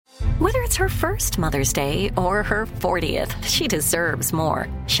Whether it's her first Mother's Day or her 40th, she deserves more.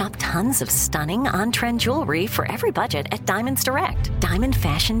 Shop tons of stunning on-trend jewelry for every budget at Diamonds Direct. Diamond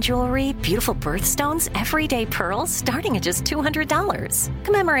fashion jewelry, beautiful birthstones, everyday pearls starting at just $200.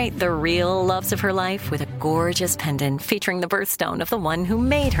 Commemorate the real loves of her life with a gorgeous pendant featuring the birthstone of the one who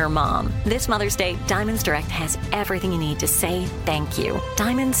made her mom. This Mother's Day, Diamonds Direct has everything you need to say thank you.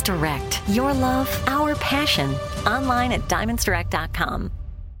 Diamonds Direct. Your love, our passion. Online at diamondsdirect.com.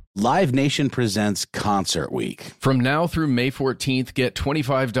 Live Nation presents Concert Week. From now through May 14th, get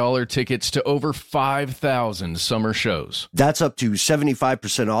 $25 tickets to over 5,000 summer shows. That's up to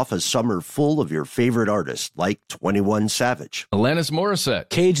 75% off a summer full of your favorite artists, like 21 Savage, Alanis Morissette,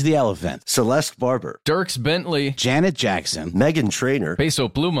 Cage the Elephant, Celeste Barber, Dierks Bentley, Janet Jackson, Meghan Trainor, Peso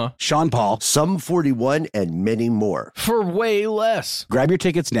Pluma, Sean Paul, Sum 41, and many more. For way less. Grab your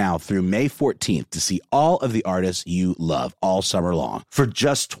tickets now through May 14th to see all of the artists you love all summer long. For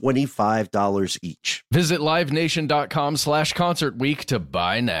just $25 each. Visit livenation.com/concert week to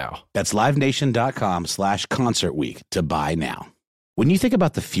buy now. That's livenation.com/concert week to buy now. When you think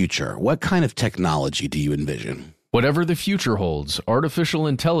about the future, what kind of technology do you envision? Whatever the future holds, artificial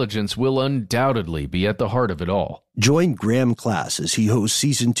intelligence will undoubtedly be at the heart of it all. Join Graham Class as he hosts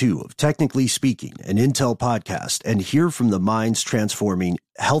Season 2 of Technically Speaking, an Intel podcast, and hear from the minds transforming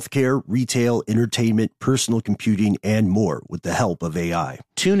healthcare, retail, entertainment, personal computing, and more with the help of AI.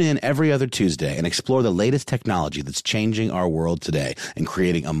 Tune in every other Tuesday and explore the latest technology that's changing our world today and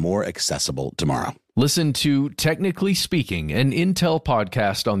creating a more accessible tomorrow. Listen to Technically Speaking, an Intel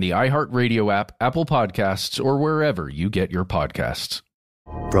podcast on the iHeartRadio app, Apple Podcasts, or wherever you get your podcasts.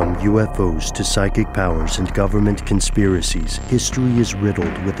 From UFOs to psychic powers and government conspiracies, history is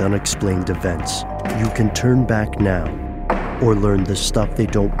riddled with unexplained events. You can turn back now or learn the stuff they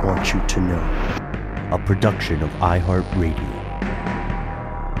don't want you to know. A production of iHeartRadio.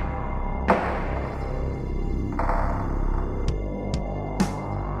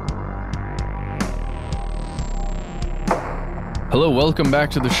 Hello, welcome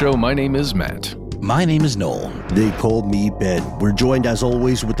back to the show. My name is Matt. My name is Noel. They call me Ben. We're joined as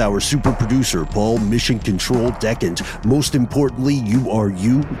always with our super producer, Paul Mission Control Deckant. Most importantly, you are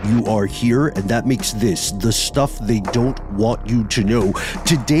here, and that makes this the stuff they don't want you to know.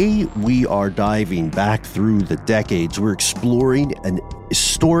 Today, we are diving back through the decades. We're exploring an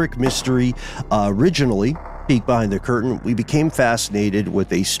historic mystery. Originally, peek behind the curtain, we became fascinated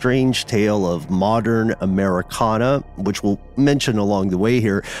with a strange tale of modern Americana, which we'll mention along the way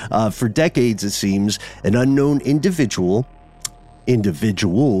here. For decades, it seems, an unknown individuals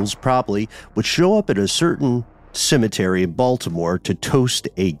probably, would show up at a certain cemetery in Baltimore to toast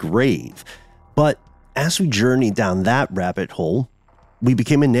a grave. But as we journeyed down that rabbit hole, we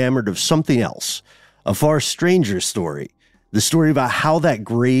became enamored of something else, a far stranger story. The story about how that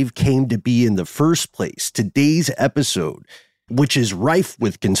grave came to be in the first place. Today's episode, which is rife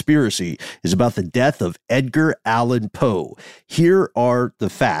with conspiracy, is about the death of Edgar Allan Poe. Here are the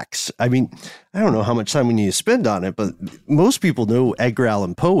facts. I mean, I don't know how much time we need to spend on it, but most people know who Edgar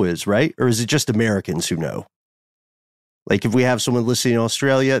Allan Poe is, right? Or is it just Americans who know? Like if we have someone listening in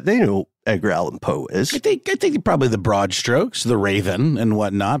Australia, they know who Edgar Allan Poe is. I think probably the broad strokes, the Raven and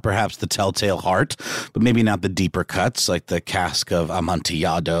whatnot, perhaps the Telltale Heart, but maybe not the deeper cuts like the Cask of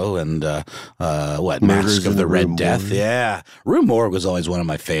Amontillado and Mask of the Red Death. Yeah, Rue Morgue was always one of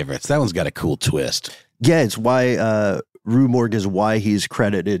my favorites. That one's got a cool twist. Yeah, it's why Rue Morgue is why he's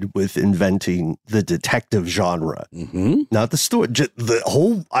credited with inventing the detective genre. Mm-hmm. Not the story, just the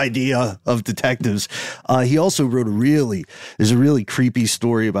whole idea of detectives. He also wrote there's a really creepy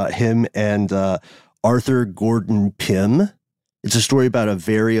story about him and Arthur Gordon Pym. It's a story about a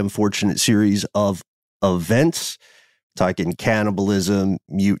very unfortunate series of events, talking cannibalism,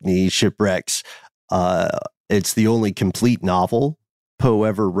 mutiny, shipwrecks. It's the only complete novel Poe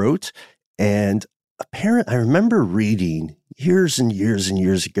ever wrote. And I remember reading years and years and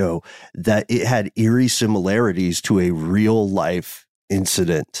years ago that it had eerie similarities to a real life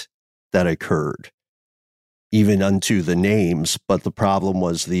incident that occurred, even unto the names. But the problem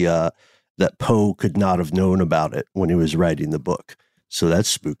was that Poe could not have known about it when he was writing the book. So that's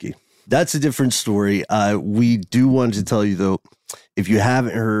spooky. That's a different story. We do want to tell you, though, if you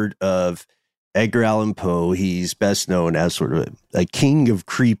haven't heard of Edgar Allan Poe, he's best known as sort of a king of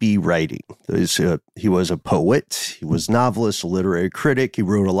creepy writing. He was a poet, he was a novelist, a literary critic. He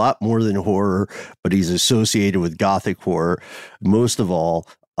wrote a lot more than horror, but he's associated with Gothic horror. Most of all,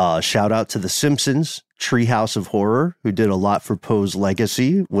 shout out to The Simpsons, Treehouse of Horror, who did a lot for Poe's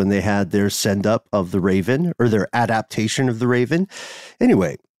legacy when they had their send-up of The Raven, or their adaptation of The Raven.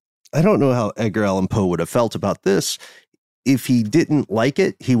 Anyway, I don't know how Edgar Allan Poe would have felt about this. if he didn't like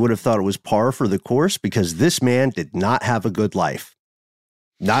it, he would have thought it was par for the course, because this man did not have a good life.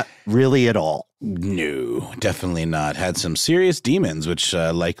 Not really at all. No, definitely not. Had some serious demons, which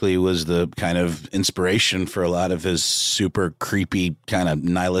likely was the kind of inspiration for a lot of his super creepy kind of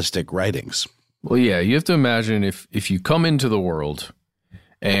nihilistic writings. Well, yeah, you have to imagine if you come into the world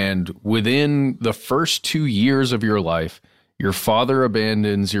and within the first 2 years of your life, your father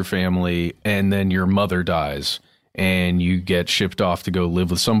abandons your family and then your mother dies and you get shipped off to go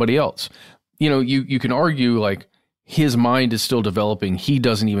live with somebody else. You know, you can argue like his mind is still developing. He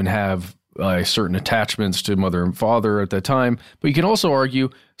doesn't even have certain attachments to mother and father at that time. But you can also argue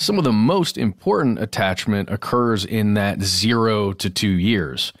some of the most important attachment occurs in that 0 to 2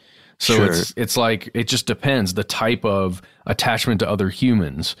 years. So Sure. it's like, it just depends the type of attachment to other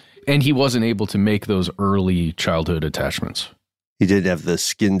humans. And he wasn't able to make those early childhood attachments. He did have the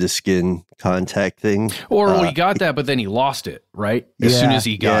skin-to-skin contact thing. Or he got that, but then he lost it, right? As soon as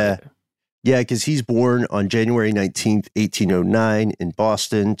he got it. Yeah, because he's born on January 19th, 1809 in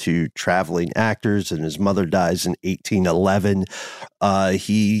Boston to traveling actors, and his mother dies in 1811.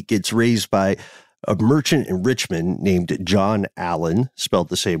 He gets raised by a merchant in Richmond named John Allan, spelled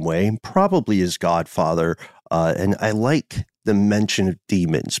the same way, probably his godfather. And I like the mention of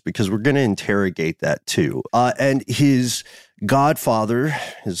demons because we're going to interrogate that too. And his godfather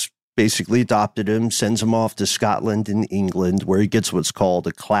has basically adopted him, sends him off to Scotland and England, where he gets what's called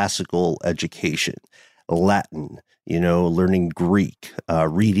a classical education, Latin, learning Greek,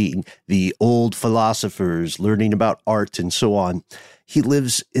 reading the old philosophers, learning about art and so on. He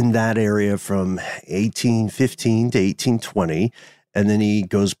lives in that area from 1815 to 1820, and then he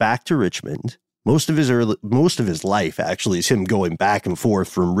goes back to Richmond. Most of his life actually is him going back and forth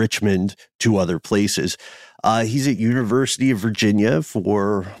from Richmond to other places. He's at University of Virginia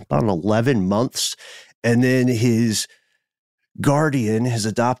for about 11 months. And then his guardian, his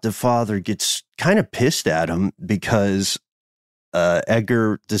adoptive father, gets kind of pissed at him because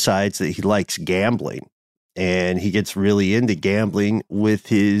Edgar decides that he likes gambling. And he gets really into gambling with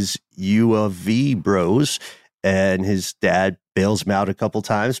his U of V bros. And his dad bails him out a couple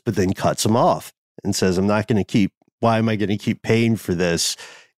times, but then cuts him off and says, why am I going to keep paying for this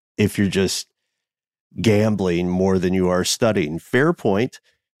if you're just gambling more than you are studying? Fair point.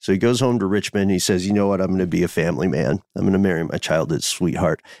 So he goes home to Richmond. He says, you know what? I'm going to be a family man. I'm going to marry my childhood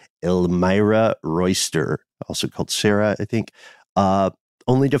sweetheart, Elmira Royster, also called Sarah, I think,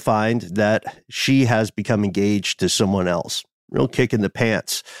 only to find that she has become engaged to someone else. Real kick in the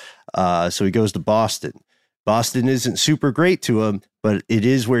pants. So he goes to Boston. Boston isn't super great to him, but it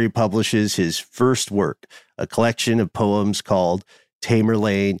is where he publishes his first work, a collection of poems called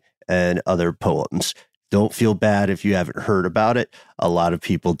Tamerlane and Other Poems. Don't feel bad if you haven't heard about it. A lot of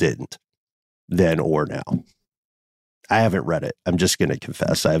people didn't, then or now. I haven't read it. I'm just going to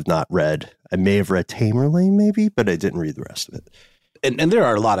confess. I may have read Tamerlane maybe, but I didn't read the rest of it. And there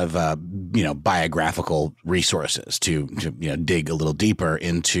are a lot of biographical resources to dig a little deeper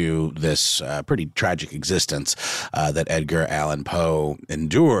into this pretty tragic existence that Edgar Allan Poe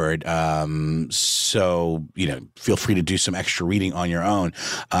endured. So feel free to do some extra reading on your own.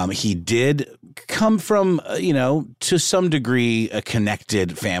 He did come from to some degree a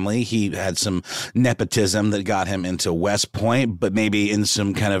connected family. He had some nepotism that got him into West Point, but maybe in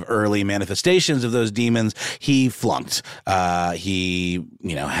some kind of early manifestations of those demons, he flunked. He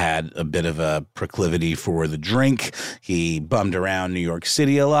had a bit of a proclivity for the drink. He bummed around New York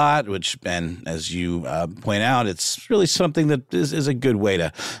City a lot, and as you point out, it's really something that is a good way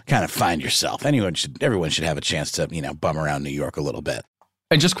to kind of find yourself. Everyone should have a chance to, bum around New York a little bit.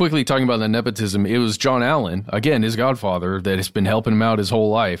 And just quickly talking about the nepotism, it was John Allan, again, his godfather, that has been helping him out his whole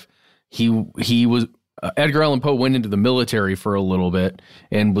life. He was Edgar Allan Poe went into the military for a little bit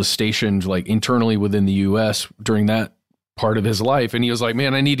and was stationed like internally within the U.S. during that part of his life. And he was like,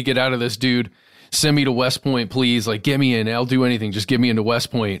 man, I need to get out of this, dude. Send me to West Point, please. Like, get me in. I'll do anything. Just get me into West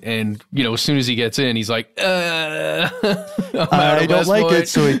Point. And, as soon as he gets in, he's like, I don't like it.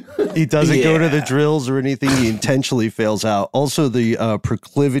 So he doesn't go to the drills or anything. He intentionally fails out. Also, the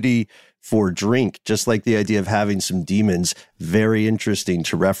proclivity for drink, just like the idea of having some demons, very interesting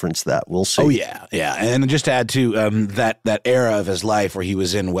to reference that. We'll see. Oh, yeah. Yeah. And just to add to that era of his life where he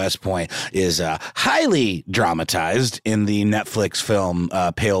was in West Point is highly dramatized in the Netflix film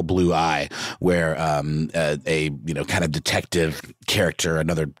Pale Blue Eye, where a kind of detective character,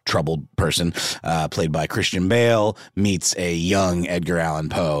 another troubled person played by Christian Bale, meets a young Edgar Allan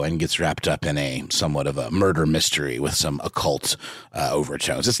Poe and gets wrapped up in a somewhat of a murder mystery with some occult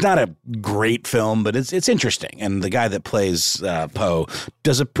overtones. It's not a great film, but it's interesting. And the guy that plays Poe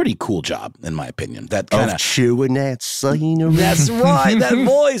does a pretty cool job, in my opinion. That kind of chewing that scenery. That's right. That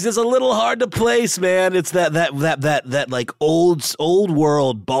voice is a little hard to place, man. It's that like old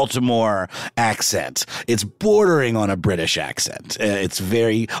world Baltimore accent. It's bordering on a British accent. It's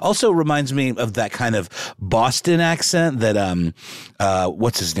very also reminds me of that kind of Boston accent that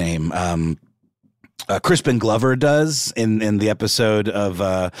what's his name? Crispin Glover does in the episode of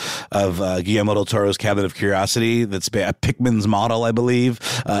Guillermo del Toro's Cabinet of Curiosity. That's a Pickman's Model, I believe.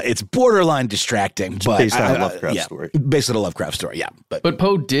 It's borderline distracting, but based on a Lovecraft story. Based on a Lovecraft story, yeah. But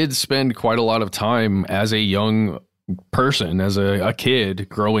Poe did spend quite a lot of time as a young person, as a kid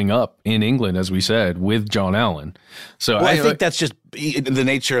growing up in England, as we said, with John Allan. So I think that's just the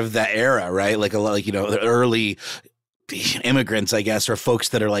nature of that era, right? Like the early immigrants, I guess, or folks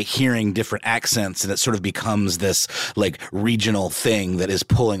that are like hearing different accents, and it sort of becomes this like regional thing that is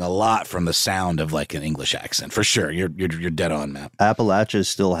pulling a lot from the sound of like an English accent. For sure, you're dead on, Matt. Appalachia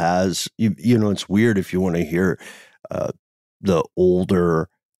still has you know, it's weird if you want to hear the older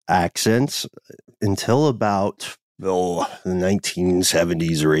accents until about the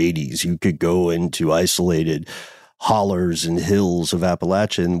 1970s or 80s. You could go into isolated hollers and hills of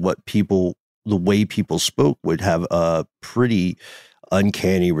Appalachia, and the way people spoke would have a pretty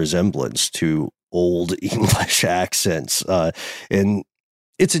uncanny resemblance to old English accents. And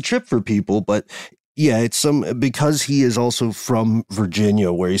it's a trip for people, but yeah, it's because he is also from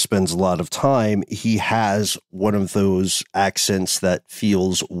Virginia, where he spends a lot of time. He has one of those accents that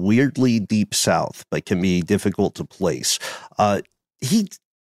feels weirdly deep South, but can be difficult to place. He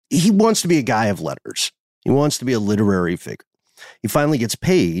wants to be a guy of letters. He wants to be a literary figure. He finally gets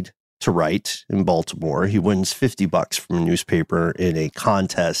paid to write in Baltimore. He wins $50 from a newspaper in a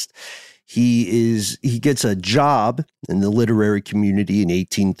contest. He gets a job in the literary community in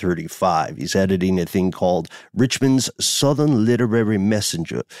 1835. He's editing a thing called Richmond's Southern Literary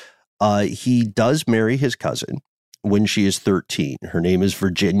Messenger. He does marry his cousin when she is 13. Her name is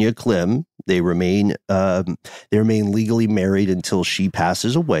Virginia Clem. They remain legally married until she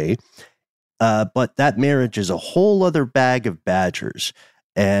passes away. But that marriage is a whole other bag of badgers.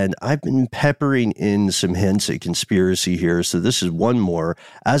 And I've been peppering in some hints at conspiracy here. So this is one more.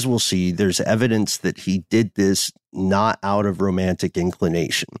 As we'll see, there's evidence that he did this not out of romantic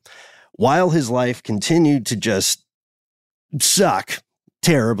inclination. While his life continued to just suck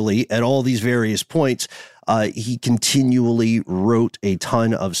terribly at all these various points, he continually wrote a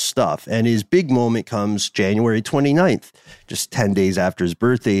ton of stuff. And his big moment comes January 29th, just 10 days after his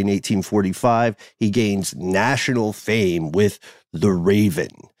birthday in 1845. He gains national fame with The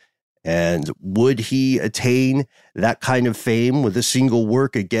Raven. And would he attain that kind of fame with a single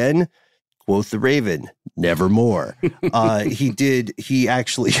work again? Quote The Raven, nevermore. He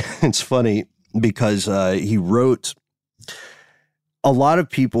actually, it's funny because he wrote, a lot of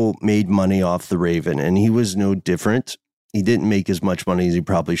people made money off The Raven, and he was no different. He didn't make as much money as he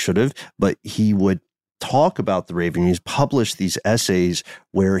probably should have, but he would talk about The Raven. He's published these essays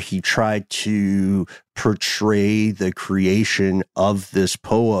where he tried to portray the creation of this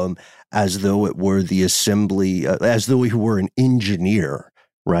poem as though it were the assembly, as though he were an engineer,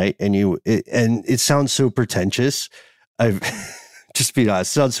 right? And it sounds so pretentious. I've just be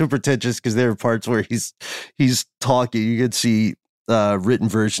honest, it sounds so pretentious because there are parts where he's talking. You could see written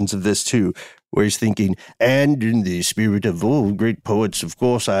versions of this too, where he's thinking, and in the spirit of all great poets, of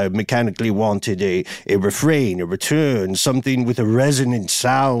course, I mechanically wanted a refrain, a return, something with a resonant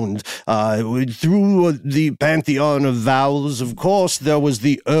sound. Through the pantheon of vowels, of course, there was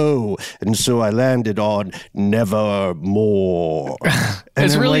the O, and so I landed on nevermore.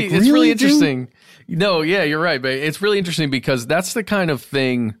 It's really interesting. No, yeah, you're right, but it's really interesting because that's the kind of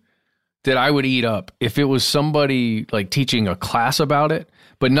thing that I would eat up if it was somebody like teaching a class about it,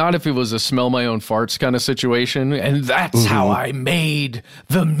 but not if it was a smell my own farts kind of situation. And that's how I made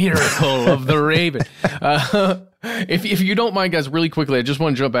the miracle of The Raven. If you don't mind, guys, really quickly, I just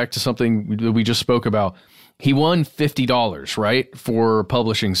want to jump back to something that we just spoke about. He won $50, right, for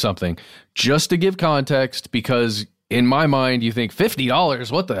publishing something. Just to give context, because in my mind, you think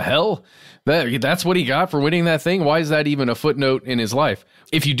 $50, what the hell? That's what he got for winning that thing? Why is that even a footnote in his life?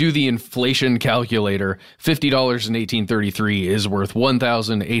 If you do the inflation calculator, $50 in 1833 is worth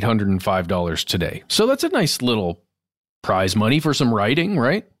 $1,805 today. So that's a nice little prize money for some writing,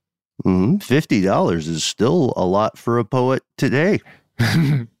 right? $50 is still a lot for a poet today.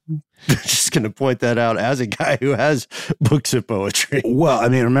 Just going to point that out as a guy who has books of poetry. Well, I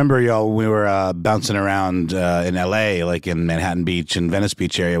mean, remember, y'all, we were bouncing around in L.A., like in Manhattan Beach and Venice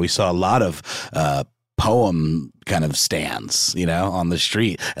Beach area. We saw a lot of poem kind of stands, on the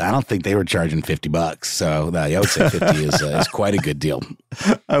street. And I don't think they were charging $50. So I would say 50 is quite a good deal.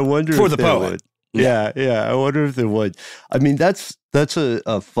 I wonder for if the they poet. would. Yeah. I wonder if they would. I mean, that's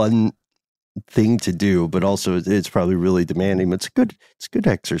a fun thing to do, but also it's probably really demanding. But it's good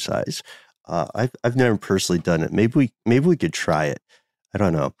exercise. I've never personally done it. Maybe we could try it. I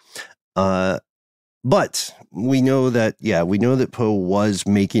don't know. But we know that Poe was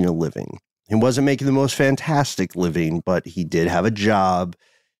making a living. He wasn't making the most fantastic living, but he did have a job.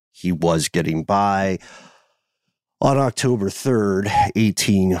 He was getting by. On October 3rd,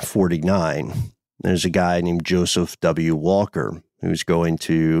 1849, there's a guy named Joseph W. Walker who's going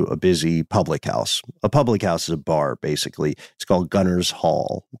to a busy public house. A public house is a bar, basically. It's called Gunner's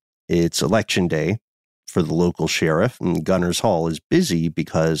Hall. It's election day for the local sheriff, and Gunner's Hall is busy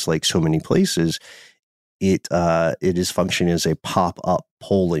because, like so many places, it is functioning as a pop-up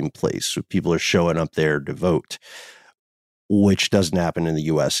polling place. So people are showing up there to vote, which doesn't happen in the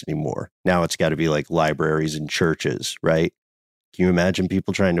U.S. anymore. Now it's got to be like libraries and churches, right? Can you imagine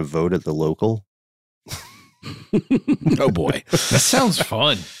people trying to vote at the local? Oh, boy. That sounds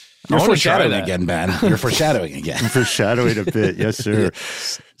fun. You're foreshadowing again, Ben. You're foreshadowing again. Foreshadowing a bit. Yes, sir.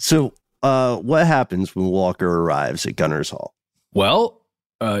 So what happens when Walker arrives at Gunner's Hall? Well,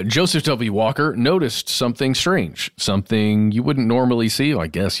 Joseph W. Walker noticed something strange, something you wouldn't normally see. I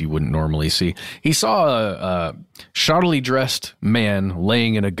guess you wouldn't normally see. He saw a shoddily dressed man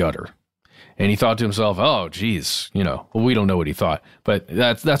laying in a gutter. And he thought to himself, oh, geez, well, we don't know what he thought, but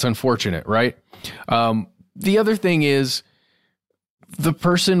that's unfortunate, right? The other thing is, the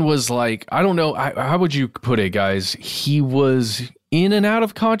person was like, I don't know, how would you put it, guys? He was in and out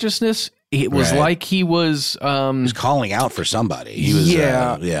of consciousness. It was like he was calling out for somebody. He was,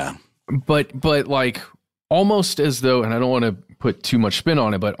 But like almost as though, and I don't want to put too much spin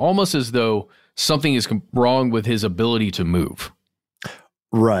on it, but almost as though something is wrong with his ability to move.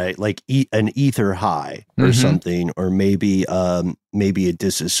 Right, like an ether high or something, or maybe a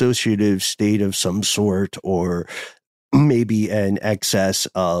disassociative state of some sort, or maybe an excess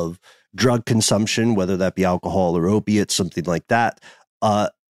of drug consumption, whether that be alcohol or opiates, something like that.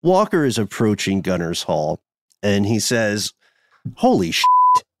 Walker is approaching Gunner's Hall, and he says, "Holy shit,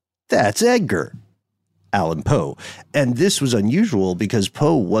 that's Edgar Allan Poe." And this was unusual because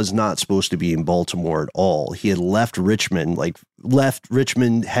Poe was not supposed to be in Baltimore at all. He had left Richmond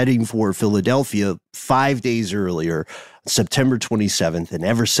heading for Philadelphia 5 days earlier, September 27th. And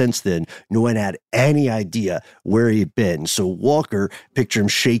ever since then, no one had any idea where he'd been. So Walker, picture him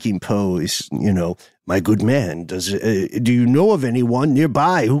shaking Poe, is, "My good man, do you know of anyone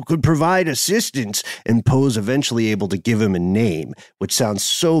nearby who could provide assistance?" And Poe's eventually able to give him a name, which sounds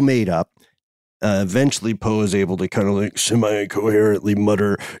so made up. Eventually, Poe is able to kind of like semi-coherently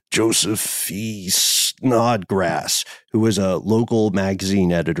mutter Joseph E. Snodgrass, who is a local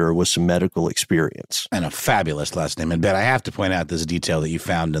magazine editor with some medical experience. And a fabulous last name. And Ben, I have to point out this detail that you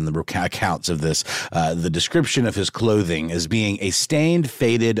found in the accounts of this. The description of his clothing as being a stained,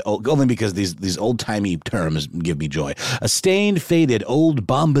 faded, only because these old-timey terms give me joy, a stained, faded old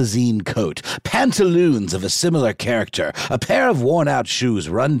bombazine coat, pantaloons of a similar character, a pair of worn-out shoes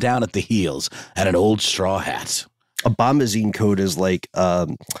run down at the heels, and an old straw hat. A bombazine coat is like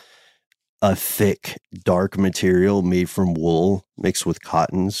a thick, dark material made from wool mixed with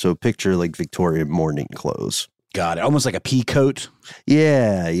cotton. So picture like Victorian morning clothes. Got it. Almost like a pea coat.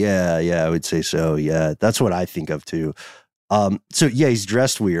 Yeah. I would say so. Yeah, that's what I think of too. So he's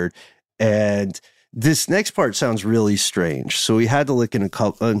dressed weird. And this next part sounds really strange. So we had to look in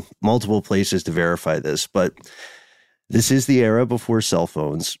multiple places to verify this. But this is the era before cell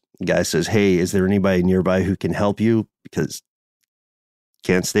phones. The guy says, "Hey, is there anybody nearby who can help you? Because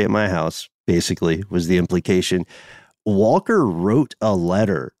can't stay at my house," basically, was the implication. Walker wrote a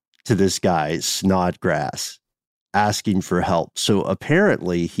letter to this guy, Snodgrass, asking for help. So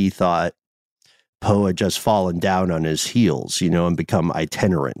apparently he thought Poe had just fallen down on his heels, and become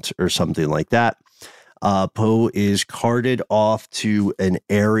itinerant or something like that. Poe is carted off to an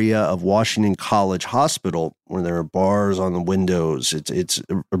area of Washington College Hospital where there are bars on the windows. It's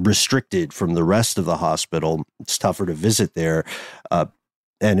restricted from the rest of the hospital. It's tougher to visit there.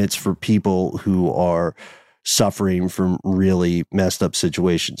 And it's for people who are suffering from really messed up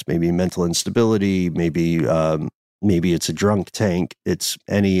situations, maybe mental instability, maybe it's a drunk tank. It's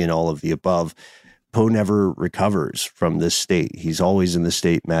any and all of the above. Poe never recovers from this state. He's always in the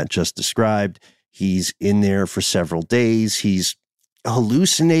state Matt just described. He's in there for several days. He's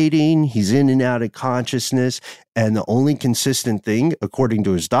hallucinating. He's in and out of consciousness. And the only consistent thing, according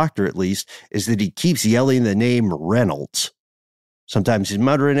to his doctor at least, is that he keeps yelling the name Reynolds. Sometimes he's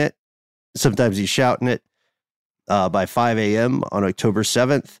muttering it. Sometimes he's shouting it. By 5 a.m. on October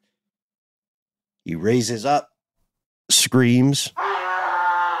 7th, he raises up, screams,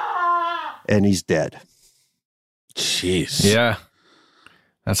 and he's dead. Jeez. Yeah.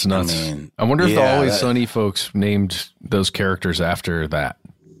 That's nuts. I wonder if the Always Sunny folks named those characters after that.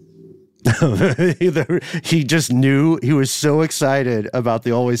 He just knew. He was so excited about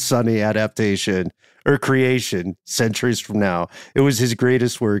the Always Sunny adaptation or creation centuries from now. It was his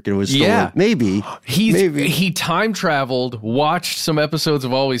greatest work. It was still, maybe he time traveled, watched some episodes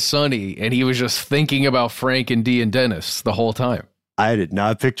of Always Sunny, and he was just thinking about Frank and Dee and Dennis the whole time. I did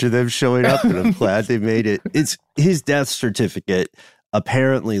not picture them showing up, and I'm glad they made it. It's his death certificate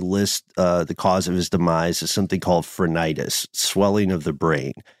apparently lists the cause of his demise as something called phrenitis, swelling of the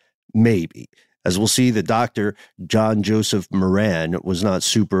brain. Maybe. As we'll see, the doctor, John Joseph Moran, was not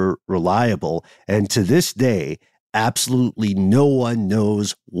super reliable. And to this day, absolutely no one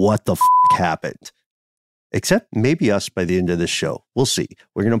knows what the happened. Except maybe us by the end of this show. We'll see.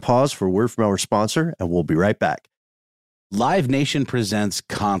 We're going to pause for a word from our sponsor, and we'll be right back. Live Nation presents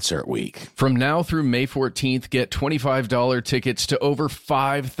Concert Week. From now through May 14th, get $25 tickets to over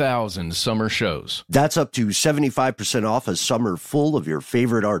 5,000 summer shows. That's up to 75% off a summer full of your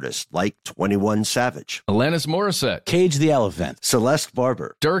favorite artists, like 21 Savage, Alanis Morissette, Cage the Elephant, Celeste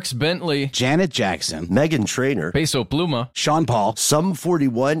Barber, Dierks Bentley, Janet Jackson, Meghan Trainor, Peso Pluma, Sean Paul, Sum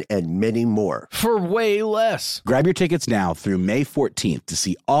 41, and many more. For way less. Grab your tickets now through May 14th to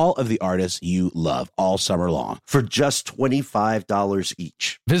see all of the artists you love all summer long for just $25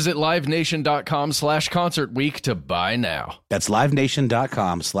 each. Visit livenation.com/concert week to buy now. That's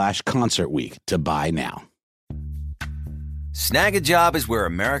livenation.com/concert week to buy now. Snag a Job is where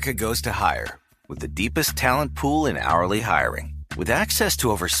America goes to hire, with the deepest talent pool in hourly hiring. With access to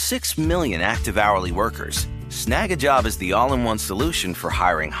over 6 million active hourly workers, Snag a Job is the all-in-one solution for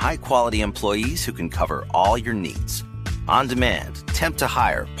hiring high-quality employees who can cover all your needs. On demand, temp to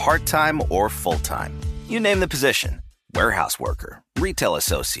hire, part-time or full-time. You name the position. Warehouse worker, retail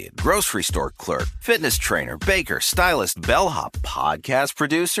associate, grocery store clerk, fitness trainer, baker, stylist, bellhop, podcast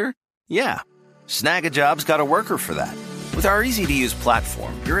producer. Yeah, Snag a Job's got a worker for that. With our easy-to-use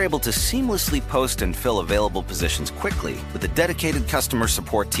platform, you're able to seamlessly post and fill available positions quickly with a dedicated customer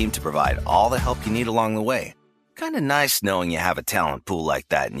support team to provide all the help you need along the way. Kind of nice knowing you have a talent pool like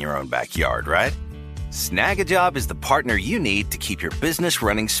that in your own backyard, right? Snag a Job is the partner you need to keep your business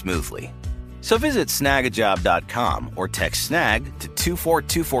running smoothly. So visit snagajob.com or text snag to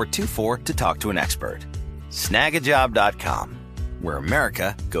 242424 to talk to an expert. Snagajob.com, where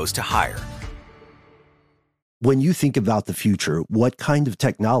America goes to hire. When you think about the future, what kind of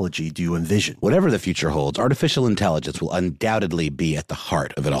technology do you envision? Whatever the future holds, artificial intelligence will undoubtedly be at the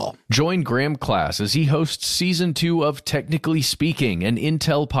heart of it all. Join Graham Class as he hosts Season 2 of Technically Speaking, an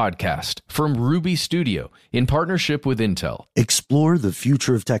Intel podcast from Ruby Studio in partnership with Intel. Explore the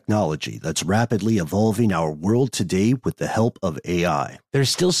future of technology that's rapidly evolving our world today with the help of AI.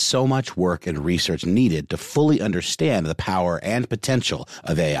 There's still so much work and research needed to fully understand the power and potential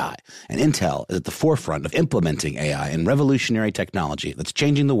of AI, and Intel is at the forefront of implementing AI and revolutionary technology that's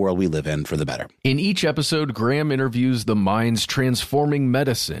changing the world we live in for the better. In each episode, Graham interviews the minds transforming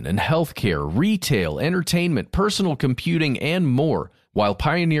medicine and healthcare, retail, entertainment, personal computing, and more, while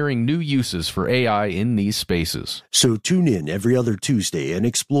pioneering new uses for AI in these spaces. So tune in every other Tuesday and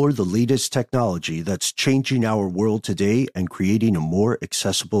explore the latest technology that's changing our world today and creating a more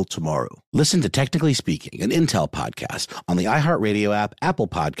accessible tomorrow. Listen to Technically Speaking, an Intel podcast on the iHeartRadio app, Apple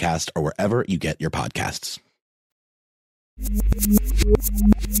Podcast, or wherever you get your podcasts.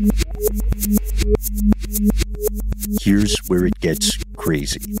 Here's where it gets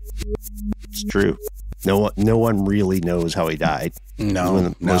crazy. It's true. No one really knows how he died. No, He's one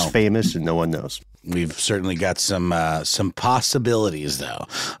of the most famous, and no one knows. We've certainly got some possibilities, though.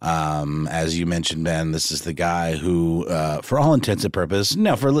 As you mentioned, Ben, this is the guy who, for all intents and purposes,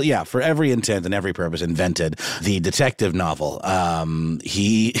 for every intent and every purpose, invented the detective novel.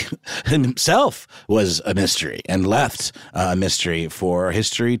 He himself was a mystery and left a mystery for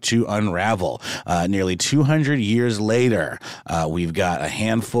history to unravel. Nearly 200 years later, we've got a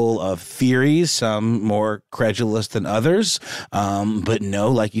handful of theories, some more credulous than others, but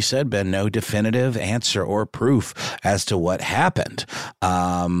no, like you said, Ben, no definitive answer or proof as to what happened.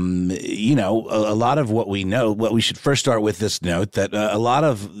 A lot of what we know, what we should first start with this note that a lot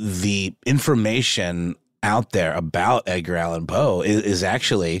of the information out there about Edgar Allan Poe is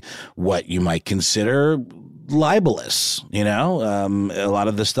actually what you might consider libelous. A lot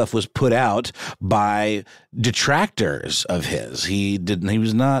of this stuff was put out by detractors of his. He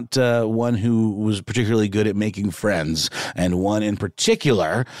was not one who was particularly good at making friends. And one in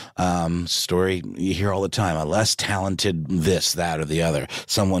particular, story you hear all the time, a less talented this, that, or the other,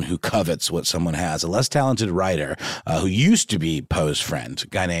 someone who covets what someone has, a less talented writer who used to be Poe's friend, a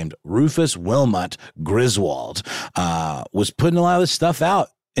guy named Rufus Wilmot Griswold, was putting a lot of this stuff out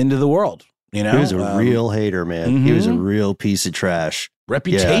into the world. He was a real hater, man. Mm-hmm. He was a real piece of trash.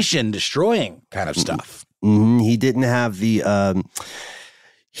 Reputation destroying kind of stuff. Mm-hmm. He didn't have the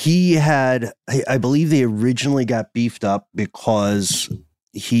he had, I believe they originally got beefed up because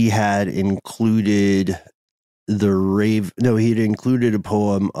he had included he had included a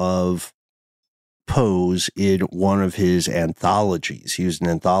poem of Poe's in one of his anthologies. He was an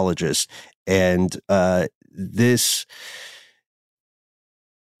anthologist. And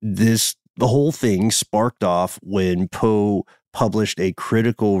the whole thing sparked off when Poe published a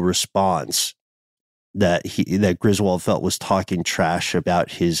critical response that Griswold felt was talking trash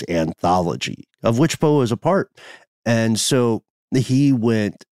about his anthology, of which Poe was a part. And so he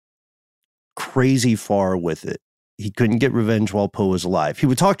went crazy far with it. He couldn't get revenge while Poe was alive. He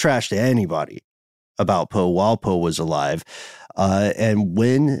would talk trash to anybody about Poe while Poe was alive. And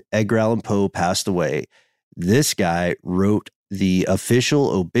when Edgar Allan Poe passed away, this guy wrote the official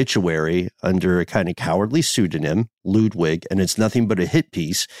obituary under a kind of cowardly pseudonym, Ludwig, and it's nothing but a hit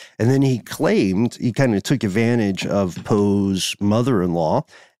piece. And then he kind of took advantage of Poe's mother-in-law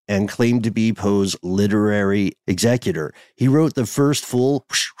and claimed to be Poe's literary executor. He wrote the first full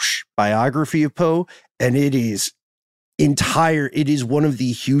biography of Poe, and it is one of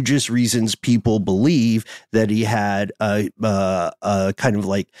the hugest reasons people believe that he had a kind of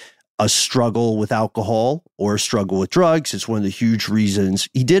like a struggle with alcohol or a struggle with drugs. It's one of the huge reasons.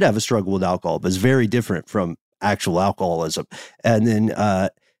 He did have a struggle with alcohol, but it's very different from actual alcoholism. And then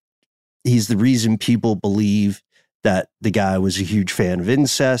he's the reason people believe that the guy was a huge fan of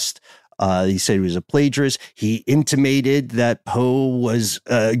incest. He said he was a plagiarist. He intimated that Poe was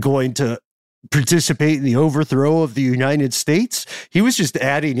going to participate in the overthrow of the United States. He was just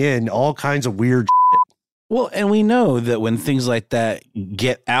adding in all kinds of weird shit. Well, and we know that when things like that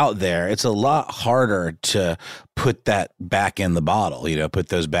get out there, it's a lot harder to put that back in the bottle, put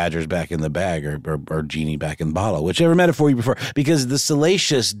those badgers back in the bag or genie back in the bottle, whichever metaphor you prefer, because the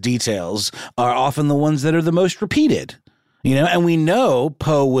salacious details are often the ones that are the most repeated, and we know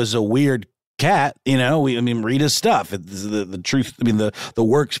Poe was a weird cat, read his stuff. It's the truth. The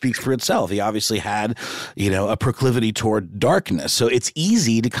work speaks for itself. He obviously had, a proclivity toward darkness. So it's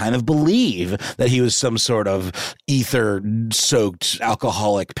easy to kind of believe that he was some sort of ether-soaked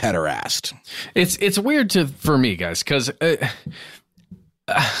alcoholic pederast. It's weird for me, guys, because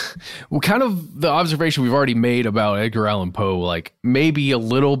kind of the observation we've already made about Edgar Allan Poe, like maybe a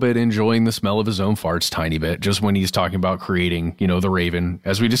little bit enjoying the smell of his own farts, tiny bit, just when he's talking about creating, the Raven,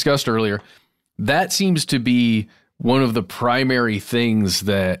 as we discussed earlier. That seems to be one of the primary things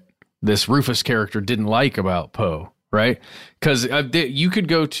that this Rufus character didn't like about Poe, right? Because you could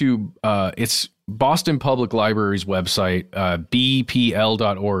go to it's Boston Public Library's website,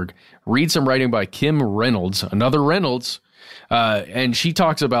 bpl.org, read some writing by Kim Reynolds, another Reynolds, and she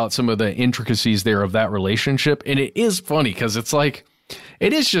talks about some of the intricacies there of that relationship. And it is funny because it's like,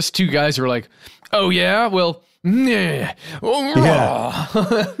 it is just two guys who are like, oh yeah, well, yeah.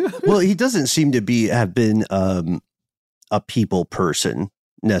 Well, he doesn't seem to have been a people person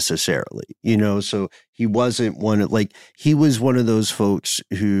necessarily, so he wasn't he was one of those folks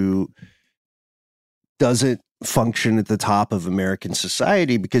who doesn't function at the top of American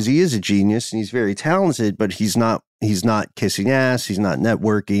society because he is a genius and he's very talented, but he's not kissing ass, he's not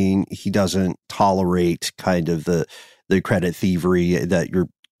networking, he doesn't tolerate kind of the credit thievery that you're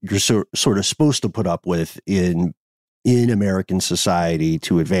sort of supposed to put up with in American society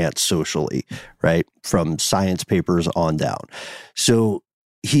to advance socially, right? From science papers on down. So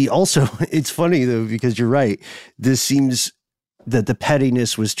he also, it's funny though, because you're right, this seems that the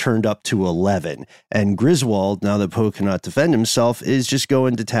pettiness was turned up to 11. And Griswold, now that Poe cannot defend himself, is just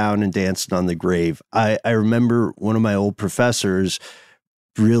going to town and dancing on the grave. I remember one of my old professors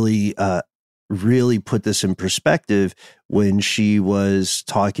really put this in perspective when she was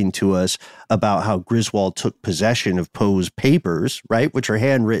talking to us about how Griswold took possession of Poe's papers, right, which are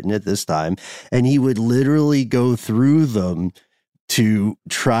handwritten at this time, and he would literally go through them to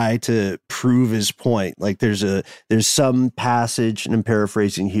try to prove his point. Like there's some passage, and I'm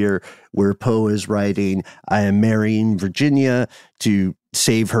paraphrasing here, where Poe is writing, I am marrying Virginia to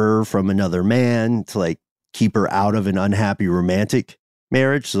save her from another man, to like keep her out of an unhappy romantic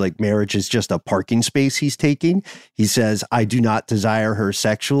marriage. So like marriage is just a parking space he's taking. He says, I do not desire her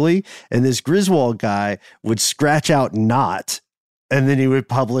sexually. And this Griswold guy would scratch out not, and then he would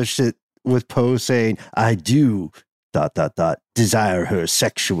publish it with Poe saying, I do ... desire her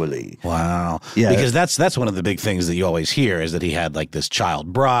sexually. Wow. Yeah. Because that's one of the big things that you always hear is that he had like this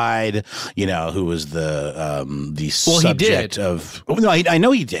child bride, who was the subject of. No, I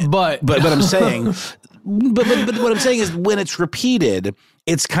know he did. But I'm saying, but what I'm saying is when it's repeated,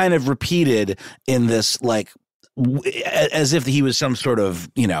 it's kind of repeated in this like as if he was some sort of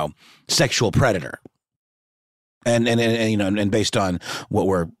sexual predator. And based on what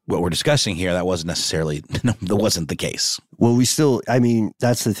we're discussing here, that wasn't necessarily that wasn't the case. Well,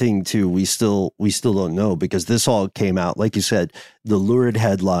 that's the thing too. We still don't know because this all came out, like you said, the lurid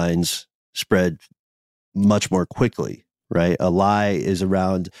headlines spread much more quickly, right? A lie is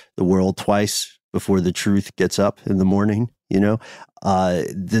around the world twice before the truth gets up in the morning,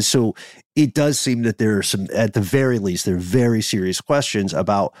 so it does seem that there are some, at the very least, there are very serious questions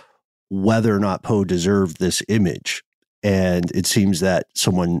about whether or not Poe deserved this image. And it seems that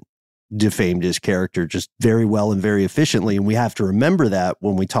someone defamed his character just very well and very efficiently. And we have to remember that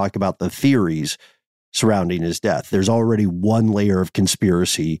when we talk about the theories surrounding his death. There's already one layer of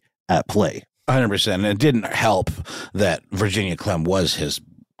conspiracy at play. 100%. And it didn't help that Virginia Clem was his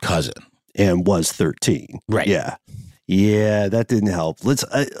cousin. And was 13. Right. Yeah. Yeah, that didn't help. Let's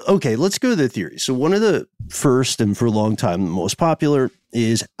go to the theory. So one of the first and for a long time the most popular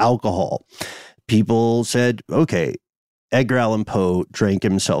is alcohol. People said, okay, Edgar Allan Poe drank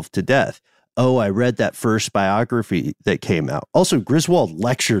himself to death. Oh, I read that first biography that came out. Also, Griswold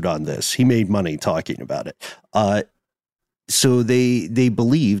lectured on this. He made money talking about it. So they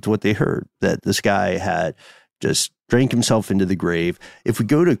believed what they heard, that this guy had just drank himself into the grave. If we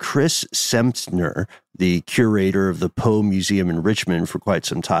go to Chris Sempner, the curator of the Poe Museum in Richmond for quite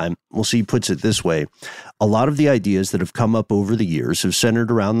some time, we'll see he puts it this way. A lot of the ideas that have come up over the years have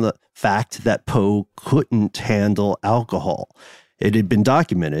centered around the fact that Poe couldn't handle alcohol. It had been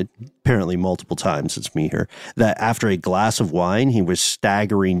documented, apparently multiple times, it's me here, that after a glass of wine, he was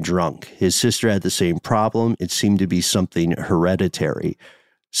staggering drunk. His sister had the same problem. It seemed to be something hereditary.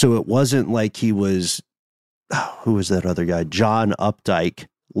 So it wasn't like he was, who was that other guy? John Updike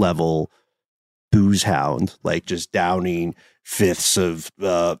level booze hound, like just downing fifths of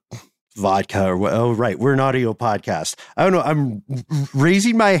vodka oh, right. We're an audio podcast. I don't know. I'm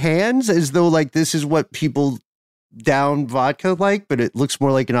raising my hands as though like this is what people down vodka like, but it looks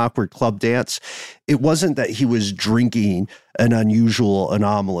more like an awkward club dance. It wasn't that he was drinking an unusual,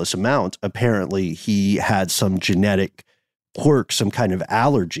 anomalous amount. Apparently, he had some genetic quirk, some kind of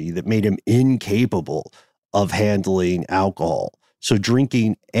allergy that made him incapable of handling alcohol. So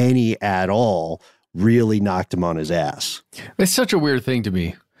drinking any at all really knocked him on his ass. It's such a weird thing to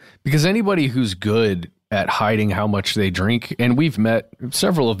me because anybody who's good at hiding how much they drink, and we've met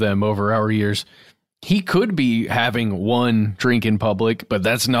several of them over our years, he could be having one drink in public, but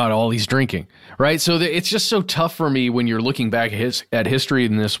that's not all he's drinking, right? So it's just so tough for me when you're looking back at history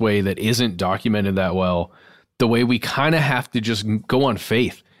in this way that isn't documented that well, the way we kind of have to just go on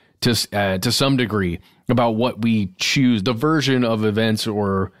faith to some degree about what we choose, the version of events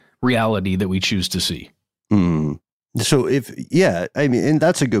or reality that we choose to see. So and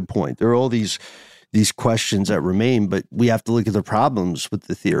that's a good point. There are all these questions that remain, but we have to look at the problems with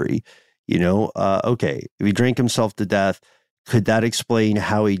the theory. Okay, if he drank himself to death, could that explain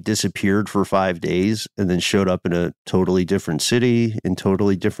how he disappeared for 5 days and then showed up in a totally different city in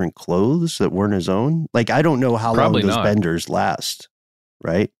totally different clothes that weren't his own? Like, I don't know how long those benders last,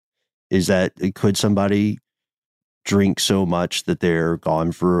 right? Could somebody drink so much that they're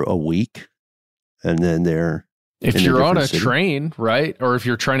gone for a week and then they're if you're on a train, right? Or if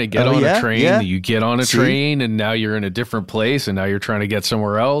you're trying to get on a train, you get on a train and now you're in a different place and now you're trying to get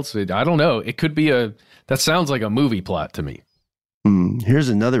somewhere else. I don't know. It could be that sounds like a movie plot to me. Here's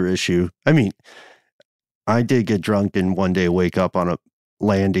another issue. I mean, I did get drunk and one day wake up on a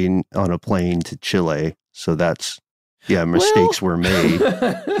landing on a plane to Chile. So mistakes were made.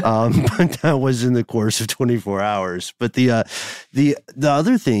 But that was in the course of 24 hours. But the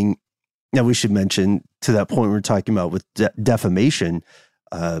other thing that we should mention to that point we're talking about with defamation,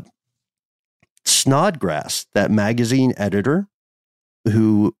 Snodgrass, that magazine editor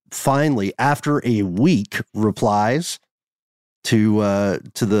who finally, after a week, replies to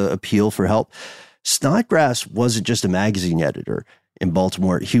the appeal for help. Snodgrass wasn't just a magazine editor in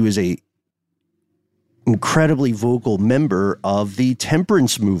Baltimore. He was a incredibly vocal member of the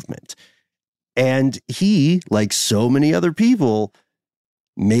temperance movement. And he, like so many other people,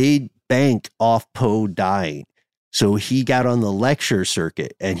 made bank off Poe dying. So he got on the lecture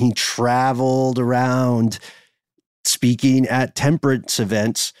circuit and he traveled around speaking at temperance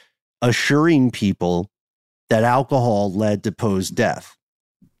events, assuring people that alcohol led to Poe's death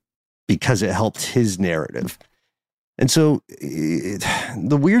because it helped his narrative. And so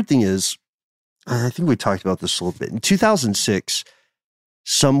the weird thing is, I think we talked about this a little bit. In 2006,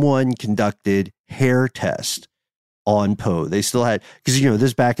 someone conducted hair test on Poe. They still had, because,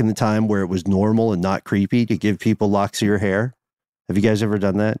 this back in the time where it was normal and not creepy to give people locks of your hair. Have you guys ever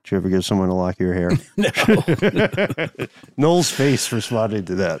done that? Did you ever give someone a lock of your hair? No. Noel's face responding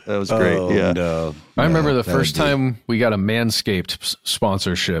to that. That was great. Yeah. No. I remember the first time we got a Manscaped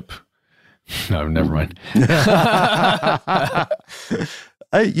sponsorship. No, never mind.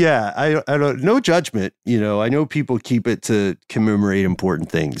 I don't, no judgment. I know people keep it to commemorate important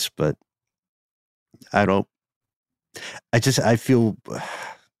things, but I feel,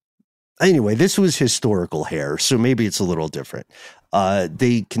 anyway, this was historical hair, so maybe it's a little different.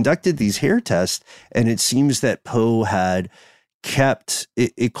 They conducted these hair tests, and it seems that Poe had kept,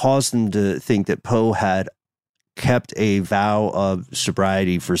 it caused them to think that Poe had kept a vow of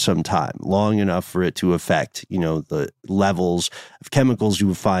sobriety for some time, long enough for it to affect, the levels of chemicals you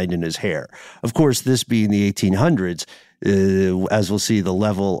would find in his hair. Of course, this being the 1800s, as we'll see, the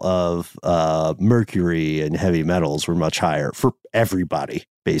level of mercury and heavy metals were much higher for everybody,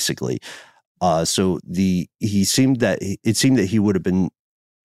 basically. So it seemed that he would have been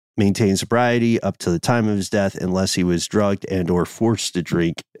maintained sobriety up to the time of his death unless he was drugged and or forced to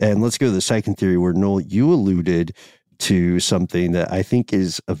drink. And let's go to the second theory where, Noel, you alluded to something that I think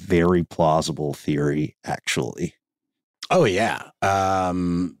is a very plausible theory, actually. Oh, yeah.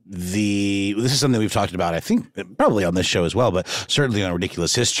 This is something we've talked about, I think, probably on this show as well, but certainly on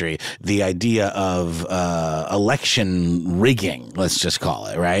Ridiculous History, the idea of election rigging, let's just call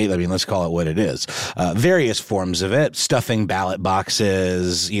it, right? I mean, let's call it what it is. Various forms of it, stuffing ballot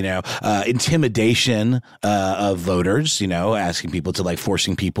boxes, intimidation of voters, asking people to,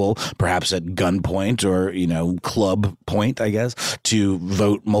 forcing people perhaps at gunpoint or, club point, I guess, to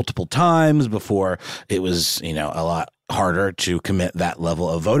vote multiple times before it was, a lot harder to commit that level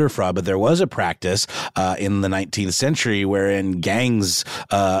of voter fraud. But there was a practice in the 19th century wherein gangs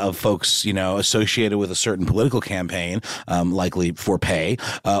of folks, associated with a certain political campaign, likely for pay,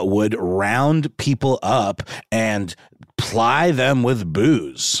 would round people up and ply them with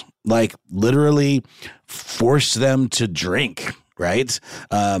booze, literally force them to drink. Right.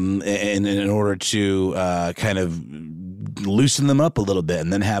 In order to kind of loosen them up a little bit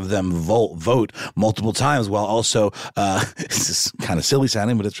and then have them vote multiple times while also this is kind of silly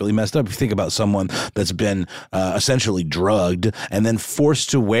sounding, but it's really messed up. If you think about someone that's been essentially drugged and then forced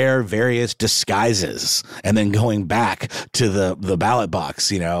to wear various disguises and then going back to the ballot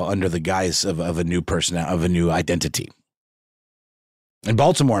box, under the guise of a new person, of a new identity. In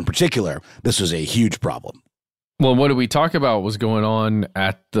Baltimore in particular, this was a huge problem. Well, what did we talk about was going on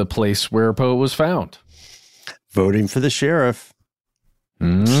at the place where Poe was found? Voting for the sheriff.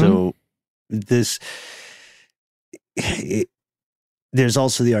 Mm-hmm. So there's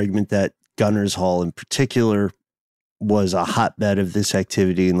also the argument that Gunners Hall in particular was a hotbed of this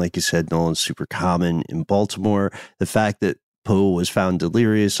activity. And like you said, Nolan, super common in Baltimore. The fact that Poe was found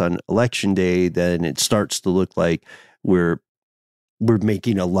delirious on election day, then it starts to look like we're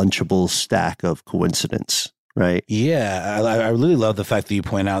making a lunchable stack of coincidence. Right. Yeah. I really love the fact that you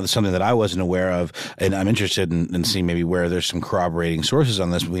point out something that I wasn't aware of. And I'm interested in seeing maybe where there's some corroborating sources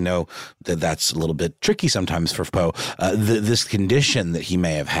on this. We know that that's a little bit tricky sometimes for Poe. This condition that he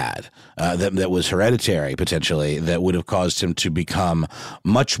may have had that was hereditary, potentially, that would have caused him to become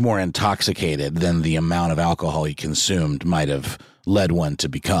much more intoxicated than the amount of alcohol he consumed might have led one to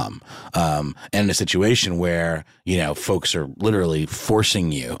become. And in a situation where, folks are literally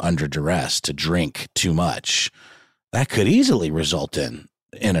forcing you under duress to drink too much, that could easily result in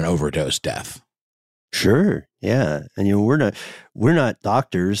an overdose death. Sure. Yeah. And, we're not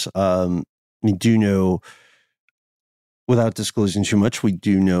doctors. We do know, without disclosing too much, we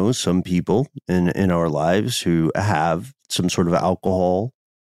do know some people in our lives who have some sort of alcohol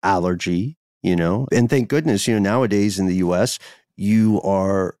allergy, and thank goodness, nowadays in the U.S., you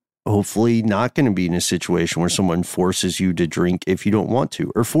are hopefully not going to be in a situation where someone forces you to drink if you don't want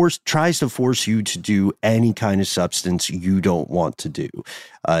to, or tries to force you to do any kind of substance you don't want to do.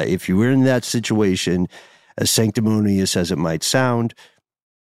 If you were in that situation, as sanctimonious as it might sound,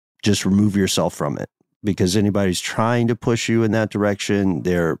 just remove yourself from it, because anybody's trying to push you in that direction,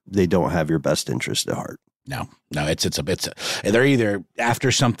 they don't have your best interest at heart. No, they're either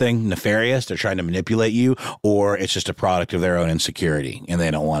after something nefarious, they're trying to manipulate you, or it's just a product of their own insecurity, and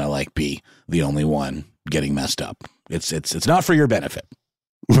they don't want to like be the only one getting messed up. It's not for your benefit.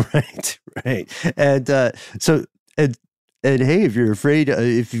 Right. And hey, if you're afraid,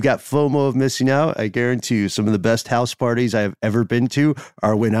 if you've got FOMO of missing out, I guarantee you some of the best house parties I've ever been to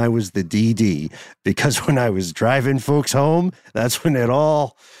are when I was the DD, because when I was driving folks home, that's when it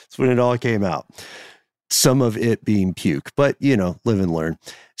all came out. Some of it being puke, but live and learn.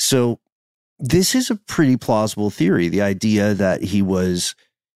 So this is a pretty plausible theory. The idea that he was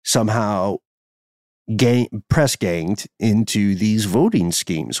somehow press ganged into these voting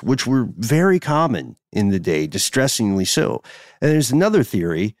schemes, which were very common in the day, distressingly so. And there's another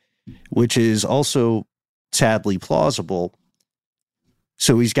theory, which is also sadly plausible.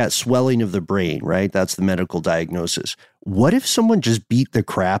 So he's got swelling of the brain, right? That's the medical diagnosis. What if someone just beat the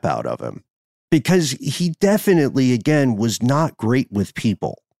crap out of him? Because he definitely, again, was not great with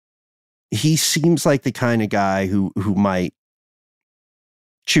people. He seems like the kind of guy who might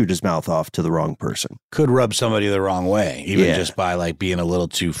shoot his mouth off to the wrong person. Could rub somebody the wrong way, even just by like being a little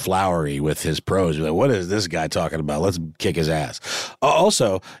too flowery with his prose. Like, what is this guy talking about? Let's kick his ass.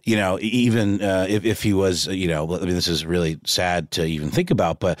 Also, even if he was, I mean, this is really sad to even think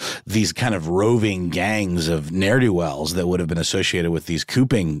about, but these kind of roving gangs of ne'er-do-wells that would have been associated with these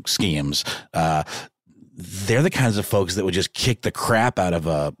cooping schemes, they're the kinds of folks that would just kick the crap out of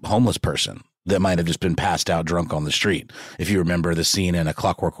a homeless person that might have just been passed out drunk on the street. If you remember the scene in A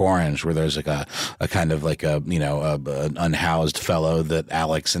Clockwork Orange where there's like a kind of like an unhoused fellow that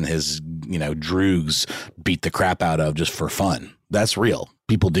Alex and his, droogs beat the crap out of just for fun. That's real.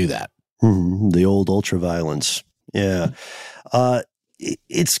 People do that. Mm-hmm. The old ultra violence. Yeah.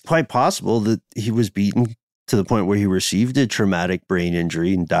 It's quite possible that he was beaten to the point where he received a traumatic brain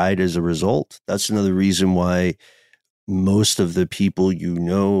injury and died as a result. That's another reason why most of the people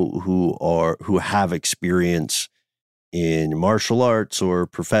who have experience in martial arts or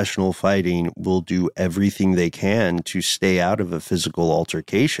professional fighting will do everything they can to stay out of a physical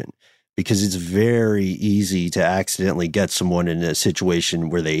altercation, because it's very easy to accidentally get someone in a situation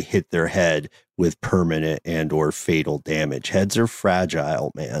where they hit their head with permanent and or fatal damage. Heads are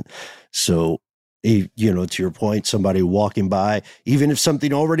fragile, man. So to your point, somebody walking by, even if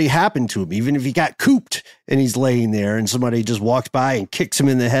something already happened to him, even if he got cooped and he's laying there and somebody just walks by and kicks him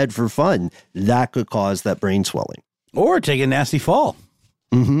in the head for fun, that could cause that brain swelling. Or take a nasty fall.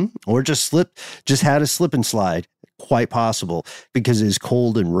 Mm-hmm. Or just had a slip and slide. Quite possible, because it's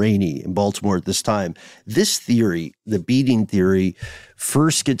cold and rainy in Baltimore at this time. This theory, the beating theory,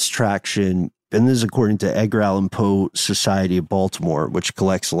 first gets traction, and this is according to Edgar Allan Poe Society of Baltimore, which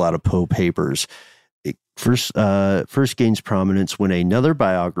collects a lot of Poe papers. It first gains prominence when another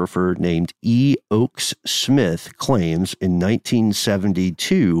biographer named E. Oakes Smith claims in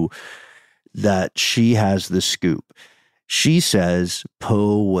 1972 that she has the scoop. She says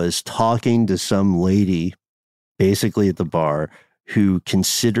Poe was talking to some lady, basically at the bar, who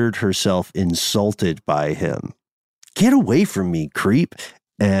considered herself insulted by him. Get away from me, creep.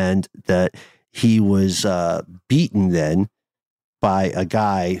 And that he was beaten then by a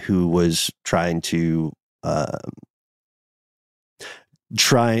guy who was trying to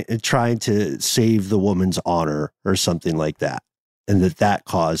trying to save the woman's honor or something like that, and that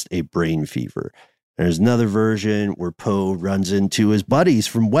caused a brain fever. There's another version where Poe runs into his buddies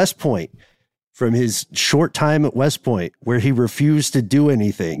from West Point, from his short time at West Point, where he refused to do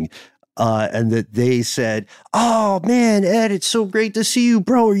anything. And that they said, "Oh man, Ed, it's so great to see you,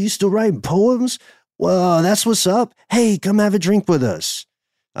 bro. Are you still writing poems? Well, that's what's up. Hey, come have a drink with us.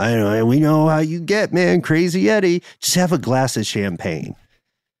 I know, we know how you get, man. Crazy Eddie. Just have a glass of champagne."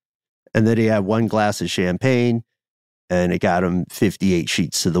 And then he had one glass of champagne, and it got him 58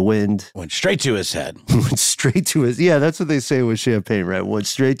 sheets to the wind. Went straight to his head. Went straight to his, yeah, that's what they say with champagne, right? Went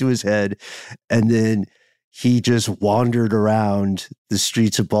straight to his head. And then he just wandered around the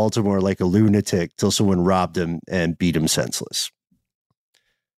streets of Baltimore like a lunatic till someone robbed him and beat him senseless.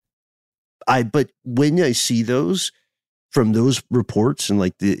 But when I see those from those reports and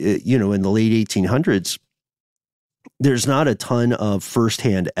like in the late 1800s, there's not a ton of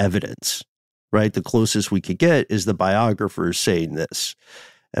firsthand evidence, right? The closest we could get is the biographers saying this.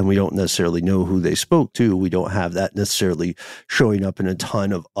 And we don't necessarily know who they spoke to. We don't have that necessarily showing up in a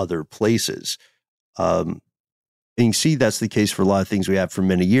ton of other places. And you see that's the case for a lot of things we have for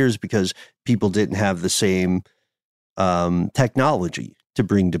many years, because people didn't have the same technology to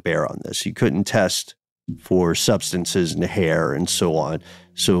bring to bear on this. You couldn't test for substances in the hair and so on.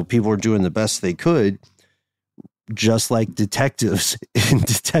 So people were doing the best they could, just like detectives in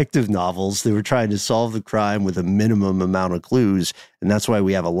detective novels, they were trying to solve the crime with a minimum amount of clues. And that's why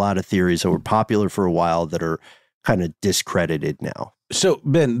we have a lot of theories that were popular for a while that are kind of discredited now. So,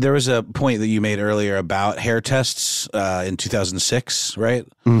 Ben, there was a point that you made earlier about hair tests in 2006, right?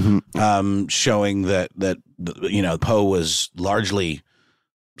 Mm-hmm. Showing that Poe was largely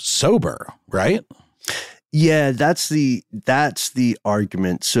sober, right? Yeah, that's the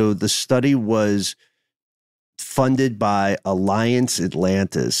argument. So the study was funded by Alliance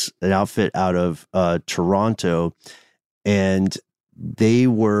Atlantis, an outfit out of Toronto, and they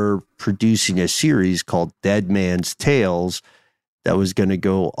were producing a series called Dead Man's Tales that was going to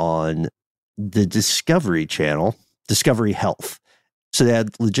go on the Discovery Channel, Discovery Health. So they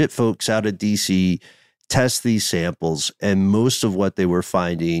had legit folks out of DC test these samples, and most of what they were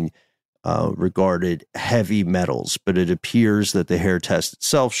finding regarded heavy metals. But it appears that the hair test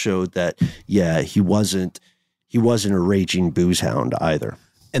itself showed that, yeah, he wasn't a raging booze hound either.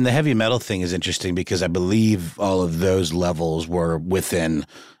 And the heavy metal thing is interesting because I believe all of those levels were within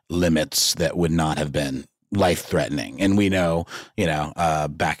limits that would not have been life-threatening. And we know,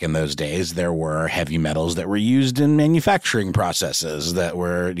 back in those days, there were heavy metals that were used in manufacturing processes that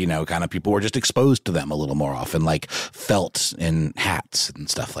were, kind of people were just exposed to them a little more often, like felt in hats and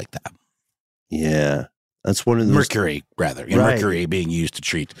stuff like that. Yeah. That's one of those. Mercury, rather. Right. Mercury being used to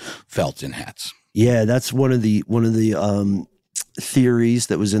treat felt in hats. Yeah, that's one of the theories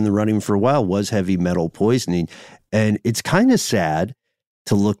that was in the running for a while was heavy metal poisoning. And it's kind of sad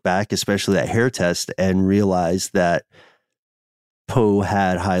to look back, especially that hair test, and realize that Poe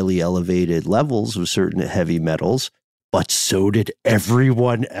had highly elevated levels of certain heavy metals, but so did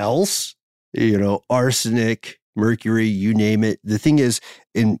everyone else. Arsenic, mercury, you name it. The thing is,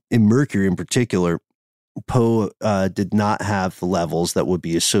 in mercury in particular, Poe did not have the levels that would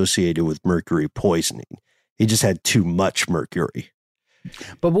be associated with mercury poisoning. He just had too much mercury.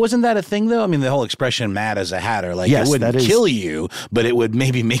 But wasn't that a thing, though? I mean, the whole expression "mad as a hatter," like yes, it wouldn't kill you, but it would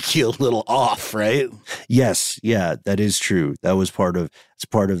maybe make you a little off, right? Yes, yeah, that is true. That was part of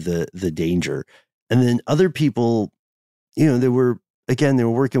the danger. And then other people, they were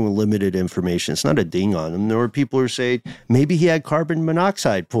working with limited information. It's not a ding on them. There were people who say maybe he had carbon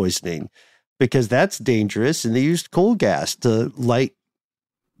monoxide poisoning because that's dangerous, and they used coal gas to light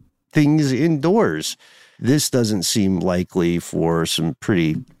things indoors. This doesn't seem likely for some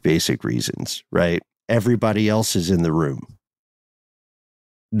pretty basic reasons, right? Everybody else is in the room.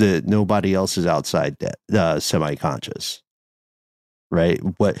 Nobody else is outside semi-conscious, right?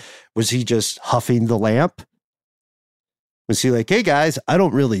 What was he just huffing the lamp? Was he like, hey guys, I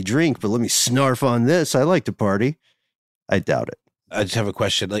don't really drink, but let me snarf on this. I like to party. I doubt it. I just have a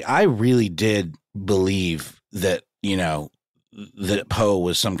question. Like, I really did believe that, that Poe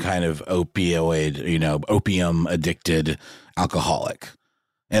was some kind of opium addicted alcoholic.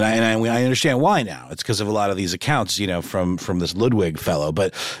 And I understand why now. It's because of a lot of these accounts, from this Ludwig fellow,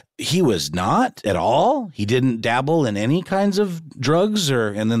 but he was not at all. He didn't dabble in any kinds of drugs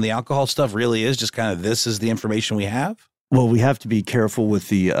and then the alcohol stuff really is just kind of, this is the information we have. Well, we have to be careful with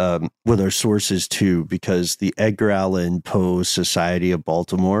with our sources too, because the Edgar Allan Poe Society of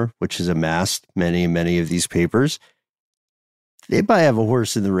Baltimore, which has amassed many, many of these papers, they might have a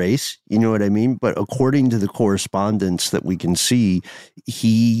horse in the race, you know what I mean? But according to the correspondence that we can see,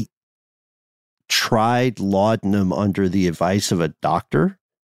 he tried laudanum under the advice of a doctor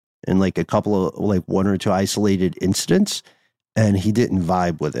in like a couple of one or two isolated incidents, and he didn't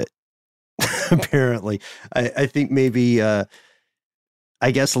vibe with it. Apparently, I think maybe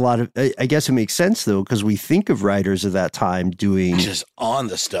I guess it makes sense though, because we think of writers of that time doing just on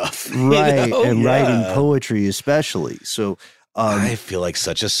the stuff, right, and writing poetry especially. So. I feel like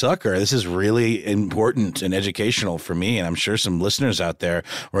such a sucker. This is really important and educational for me, and I'm sure some listeners out there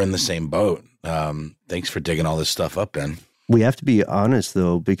were in the same boat. Thanks for digging all this stuff up, Ben. We have to be honest,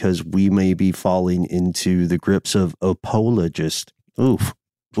 though, because we may be falling into the grips of apologist. Oof,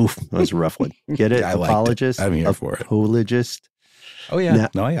 that was a rough one. Get it? Yeah, apologist? I'm here for it. Apologist? Oh, yeah.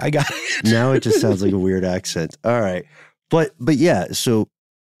 I got it. Now it just sounds like a weird accent. All right. But yeah, so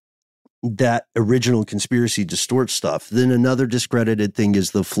that original conspiracy distorts stuff. Then another discredited thing is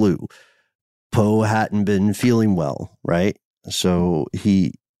the flu. Poe hadn't been feeling well, right? So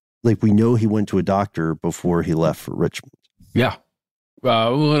we know he went to a doctor before he left for Richmond. Yeah.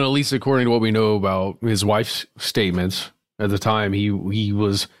 Well, at least according to what we know about his wife's statements at the time, he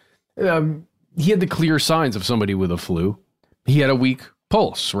was, he had the clear signs of somebody with a flu. He had a weak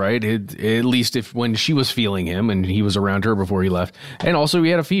pulse, right? At least when she was feeling him and he was around her before he left. And also he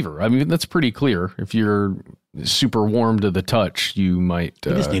had a fever. I mean, that's pretty clear. If you're super warm to the touch, you might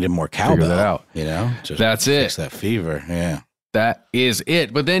You just needed more cowbell, that out. Just That's fix it. that fever. Yeah. That is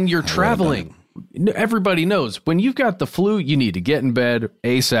it. But then you're traveling. Everybody knows when you've got the flu, you need to get in bed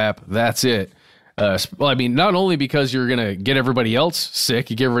ASAP. That's it. Well, I mean, not only because you're going to get everybody else sick,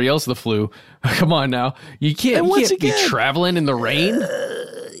 you get everybody else the flu. Come on now. You can't be traveling in the rain.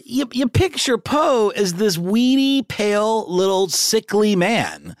 You picture Poe as this weedy, pale, little sickly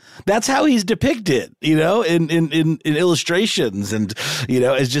man. That's how he's depicted, in illustrations, and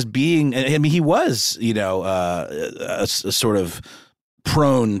as just being. I mean, he was, a sort of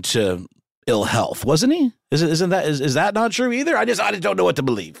prone to ill health, wasn't he? Is that not true either? I just don't know what to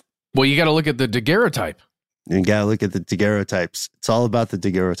believe. Well, you got to look at the daguerreotype. You got to look at the daguerreotypes. It's all about the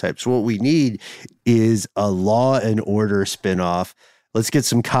daguerreotypes. What we need is a Law and Order spinoff. Let's get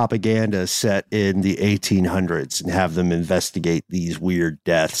some propaganda set in the 1800s and have them investigate these weird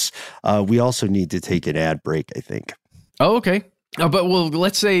deaths. We also need to take an ad break, I think. Oh, okay. But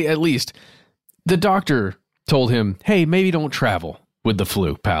let's say at least the doctor told him, hey, maybe don't travel with the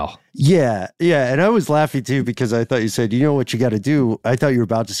flu, pal. Yeah. And I was laughing too because I thought you said, you know what you got to do? I thought you were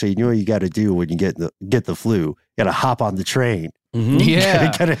about to say, you know what you got to do when you get the flu? You got to hop on the train. Mm-hmm.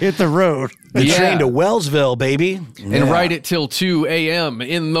 Yeah. Gotta hit the road. The train to Wellsville, baby. And ride it till 2 a.m.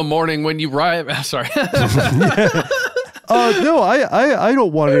 in the morning when you ride. Sorry. No, I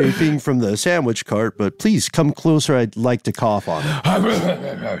don't want anything from the sandwich cart, but please come closer. I'd like to cough on it.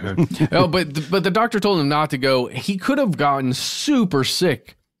 Oh, but the doctor told him not to go. He could have gotten super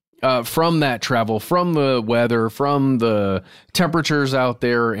sick from that travel, from the weather, from the temperatures out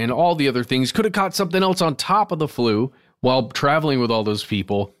there, and all the other things. Could have caught something else on top of the flu while traveling with all those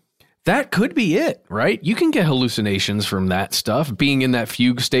people. That could be it, right? You can get hallucinations from that stuff, being in that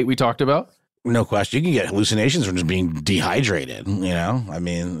fugue state we talked about. No question. You can get hallucinations from just being dehydrated, I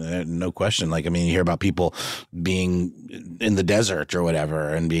mean, no question. You hear about people being in the desert or whatever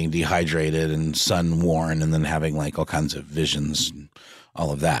and being dehydrated and sun worn and then having all kinds of visions and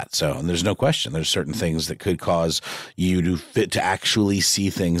all of that. So there's no question. There's certain things that could cause you to actually see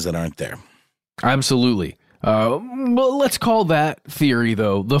things that aren't there. Absolutely. Well, let's call that theory,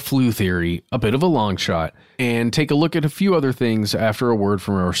 though, the flu theory, a bit of a long shot, and take a look at a few other things after a word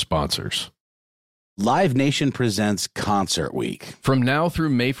from our sponsors. Live Nation presents Concert Week. From now through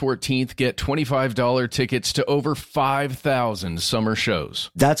May 14th, get $25 tickets to over 5,000 summer shows.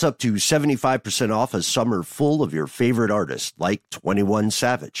 That's up to 75% off a summer full of your favorite artists, like 21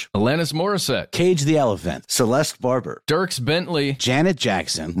 Savage, Alanis Morissette, Cage the Elephant, Celeste Barber, Dierks Bentley, Janet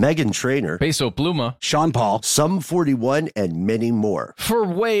Jackson, Meghan Trainor, Peso Pluma, Sean Paul, Sum 41, and many more. For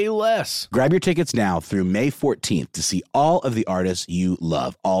way less. Grab your tickets now through May 14th to see all of the artists you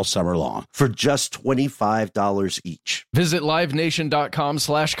love all summer long. For just $25 each. Visit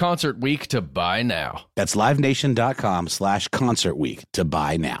livenation.com/concert week to buy now. That's livenation.com/concert week to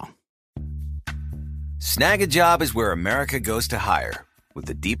buy now. Snag a Job is where America goes to hire, with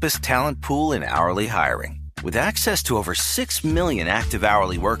the deepest talent pool in hourly hiring. With access to over 6 million active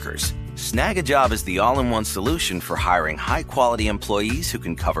hourly workers, Snag a Job is the all-in-one solution for hiring high-quality employees who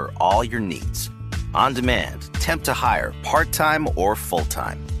can cover all your needs. On demand, temp to hire, part-time or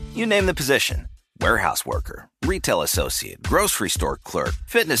full-time. You name the position. Warehouse worker, retail associate, grocery store clerk,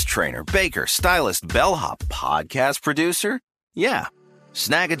 fitness trainer, baker, stylist, bellhop, podcast producer. Yeah,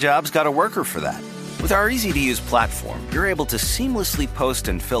 Snag a Job's got a worker for that. With our easy-to-use platform, you're able to seamlessly post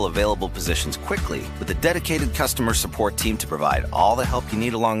and fill available positions quickly with a dedicated customer support team to provide all the help you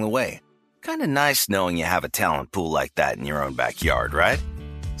need along the way. Kind of nice knowing you have a talent pool like that in your own backyard, right?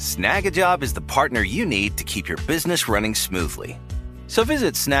 Snag a Job is the partner you need to keep your business running smoothly. So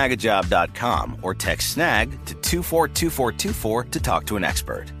visit snagajob.com or text snag to 242424 to talk to an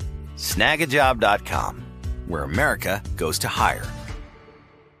expert. Snagajob.com, where America goes to hire.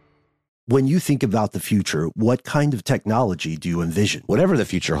 When you think about the future, what kind of technology do you envision? Whatever the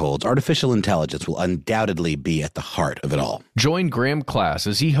future holds, artificial intelligence will undoubtedly be at the heart of it all. Join Graham Class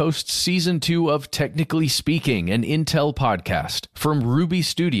as he hosts Season 2 of Technically Speaking, an Intel podcast from Ruby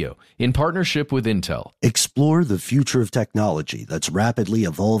Studio in partnership with Intel. Explore the future of technology that's rapidly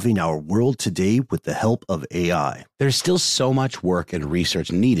evolving our world today with the help of AI. There's still so much work and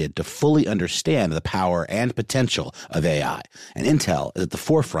research needed to fully understand the power and potential of AI, and Intel is at the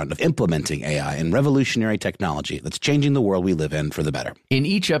forefront of implementing AI and revolutionary technology that's changing the world we live in for the better. In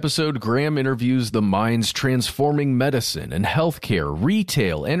each episode, Graham interviews the minds transforming medicine and healthcare,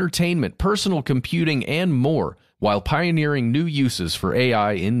 retail, entertainment, personal computing, and more while pioneering new uses for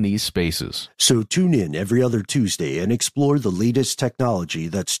AI in these spaces. So tune in every other Tuesday and explore the latest technology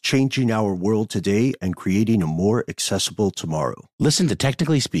that's changing our world today and creating a more accessible tomorrow. Listen to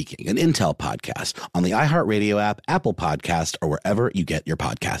Technically Speaking, an Intel podcast on the iHeartRadio app, Apple Podcast, or wherever you get your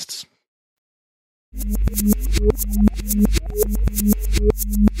podcasts.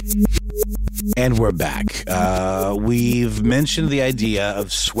 And we're back. We've mentioned the idea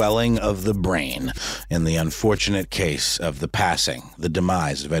of swelling of the brain in the unfortunate case of the passing, the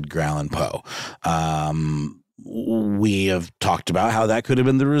demise of Edgar Allan Poe. We have talked about how that could have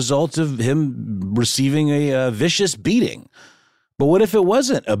been the result of him receiving a vicious beating. But what if it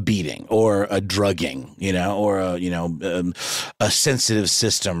wasn't a beating or a drugging, or a sensitive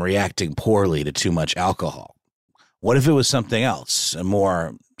system reacting poorly to too much alcohol? What if it was something else, a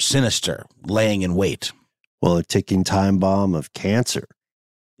more sinister, laying in wait? Well, a ticking time bomb of cancer.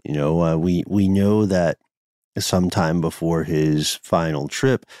 We know that sometime before his final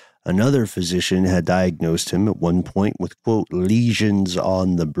trip, another physician had diagnosed him at one point with, quote, lesions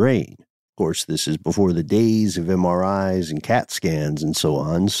on the brain. Of course, this is before the days of MRIs and CAT scans and so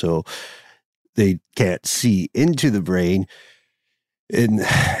on, so they can't see into the brain. And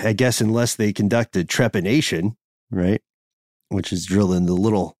I guess unless they conducted trepanation, right, which is drilling the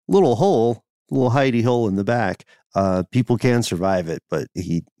little hole, little hidey hole in the back, people can survive it, but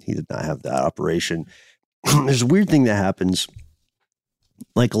he did not have that operation. There's a weird thing that happens.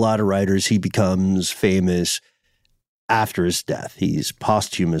 Like a lot of writers, he becomes famous after his death. He's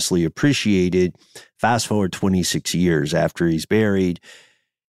posthumously appreciated. Fast forward 26 years after he's buried,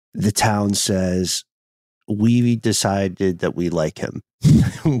 the town says, we decided that we like him.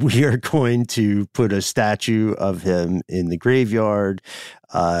 We are going to put a statue of him in the graveyard,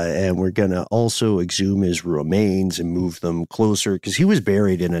 and we're going to also exhume his remains and move them closer, because he was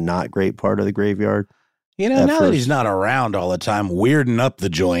buried in a not great part of the graveyard. Now that he's not around all the time, weirding up the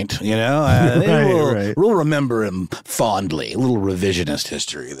joint, we'll remember him fondly. A little revisionist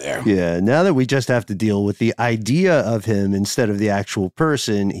history there. Yeah, now that we just have to deal with the idea of him instead of the actual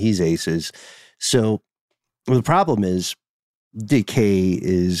person, he's aces. So the problem is decay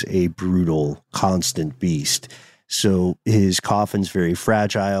is a brutal, constant beast. So his coffin's very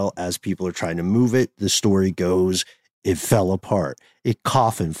fragile. As people are trying to move it, the story goes, it fell apart. It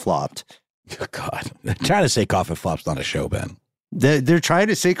coffin flopped. Oh, God. They're trying to say Coffin Flop's not a show, Ben. They're trying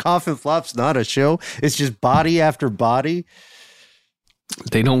to say Coffin Flop's not a show. It's just body after body.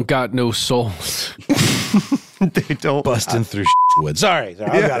 They don't got no souls. They don't. Busting through wood. Sorry.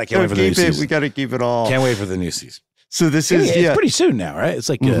 I can't wait for the new season. We got to keep it all. Can't wait for the new season. So this is it's pretty soon now, right? It's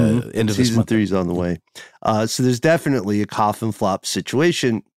like end of this month. Season 3 is on the way. So there's definitely a coffin flop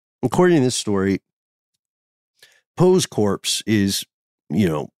situation. According to this story, Poe's corpse is,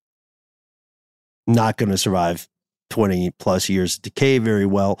 not going to survive 20 plus years of decay very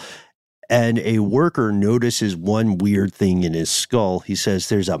well. And a worker notices one weird thing in his skull. He says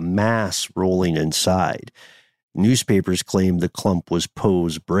there's a mass rolling inside. Newspapers claim the clump was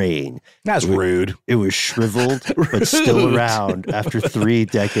Poe's brain. That's rude. It was shriveled, but still around after 3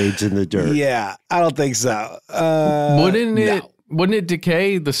 decades in the dirt. Yeah, I don't think so. Wouldn't it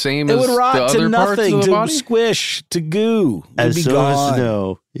decay the same it as would rot the other to nothing, parts of the to body? squish, to goo. As so as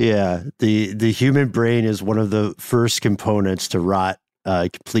snow. Yeah, the human brain is one of the first components to rot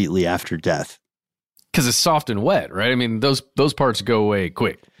completely after death. Because it's soft and wet, right? I mean, those parts go away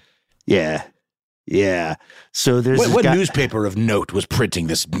quick. Yeah. So there's what newspaper of note was printing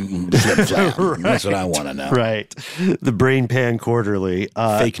this flip-flap? Right. That's what I want to know. Right. The Brain Pan Quarterly.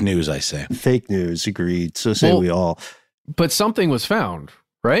 Fake news, I say. Fake news, agreed. So say we all. But something was found,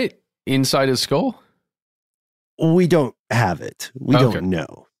 right? Inside his skull? We don't have it. We don't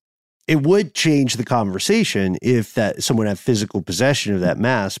know. It would change the conversation if someone had physical possession of that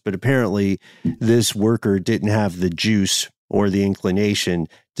mass, but apparently this worker didn't have the juice or the inclination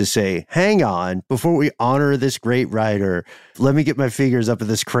to say, hang on, before we honor this great writer, let me get my fingers up at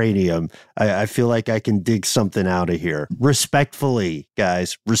this cranium. I feel like I can dig something out of here. Respectfully,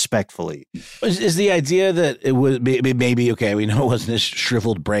 guys, respectfully. Is the idea that it would maybe, okay, we know it wasn't his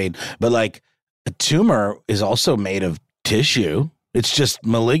shriveled brain, but like a tumor is also made of tissue. It's just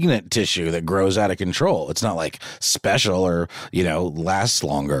malignant tissue that grows out of control. It's not like special or, lasts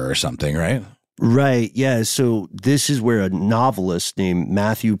longer or something, right? Right. Yeah. So this is where a novelist named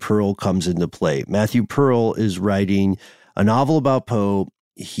Matthew Pearl comes into play. Matthew Pearl is writing a novel about Poe.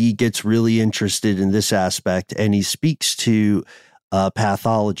 He gets really interested in this aspect, and he speaks to a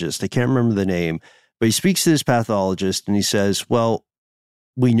pathologist. I can't remember the name, but he speaks to this pathologist and he says, well,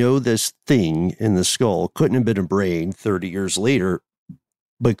 we know this thing in the skull couldn't have been a brain 30 years later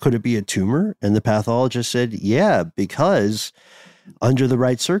but could it be a tumor? And the pathologist said, yeah, because under the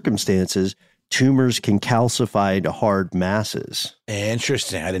right circumstances, tumors can calcify into hard masses.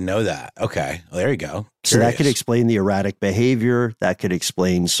 Interesting. I didn't know that. Okay. Well, there you go. So that could explain the erratic behavior. That could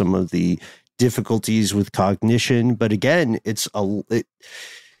explain some of the difficulties with cognition. But again, it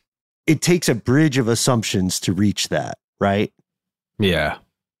takes a bridge of assumptions to reach that, right? Yeah.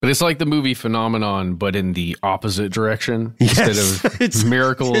 But it's like the movie Phenomenon, but in the opposite direction. Yes. Instead of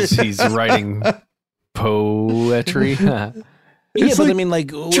miracles, he's writing poetry. Yeah, but like I mean, like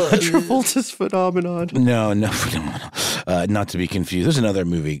John Travolta's Phenomenon. No, not to be confused. There's another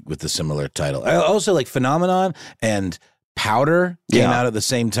movie with a similar title. I also like Phenomenon and Powder came out at the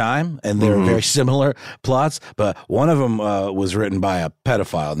same time, and they're very similar plots. But one of them was written by a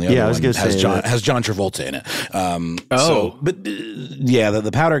pedophile, and the other one has John Travolta in it.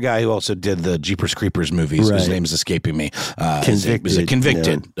 The Powder guy who also did the Jeepers Creepers movies, whose name is escaping me, was a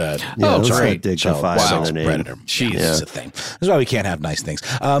convicted. Sex predator. Jeez, it's a thing. That's why we can't have nice things.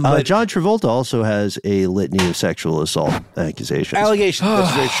 But John Travolta also has a litany of sexual assault accusations. Allegations.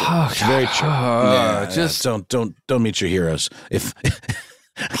 That's very true. It's very true. Just don't meet your heroes. If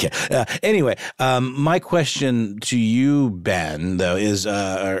okay. Anyway, my question to you, Ben, though, is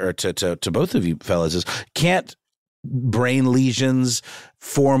or to both of you fellas is: can't brain lesions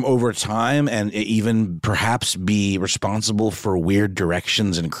form over time and even perhaps be responsible for weird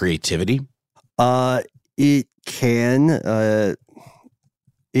directions and creativity? It can.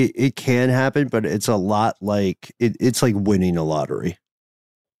 It can happen, but it's a lot like it's like winning a lottery.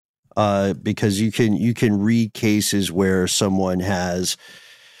 Because you can read cases where someone has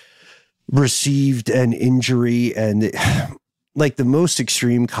received an injury, and like the most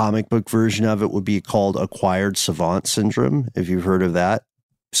extreme comic book version of it would be called acquired savant syndrome, if you've heard of that.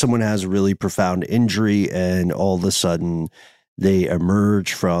 Someone has a really profound injury, and all of a sudden they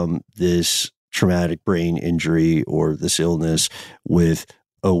emerge from this traumatic brain injury or this illness with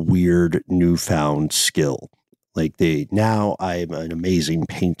a weird newfound skill. Like now I'm an amazing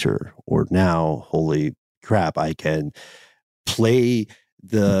painter, or now, holy crap, I can play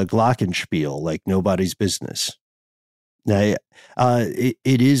the glockenspiel like nobody's business. Now, it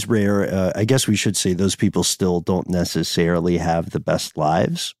is rare. I guess we should say those people still don't necessarily have the best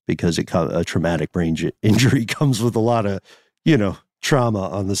lives, because a traumatic brain injury comes with a lot of, trauma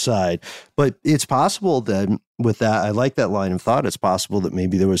on the side. But it's possible that with that, I like that line of thought. It's possible that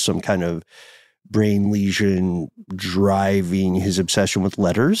maybe there was some kind of brain lesion driving his obsession with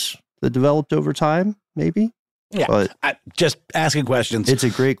letters that developed over time, maybe. Yeah, but just asking questions. It's a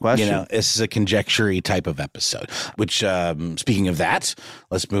great question. This is a conjecture type of episode, which, speaking of that,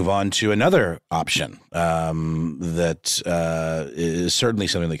 let's move on to another option that is certainly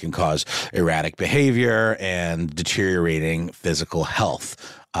something that can cause erratic behavior and deteriorating physical health.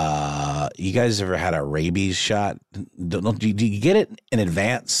 You guys ever had a rabies shot? Do you get it in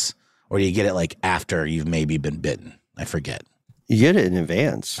advance, or do you get it like after you've maybe been bitten? I forget. You get it in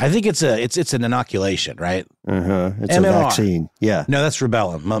advance. I think it's an inoculation, right? It's MMR. A vaccine. Yeah. No, that's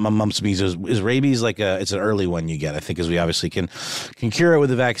rubella. Mumps, measles. Is rabies it's an early one you get? I think, as we obviously can cure it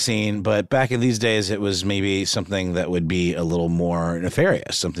with a vaccine, but back in these days, it was maybe something that would be a little more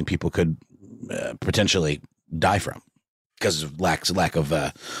nefarious, something people could potentially die from because of lack of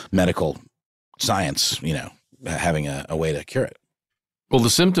medical science. Having a way to cure it. Well, the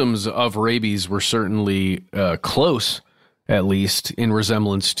symptoms of rabies were certainly close, at least in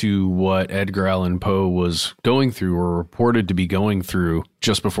resemblance to what Edgar Allan Poe was going through, or reported to be going through,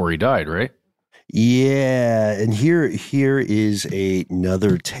 just before he died, right? Yeah, and here is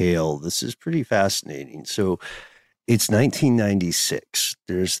another tale. This is pretty fascinating. So it's 1996.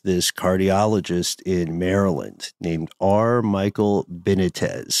 There's this cardiologist in Maryland named R. Michael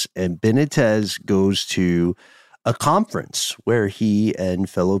Benitez, and Benitez goes to a conference where he and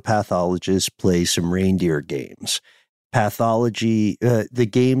fellow pathologists play some reindeer games. Pathology, the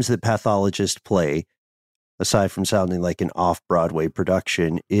games that pathologists play, aside from sounding like an off-Broadway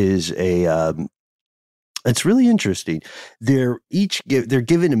production, is it's really interesting. They're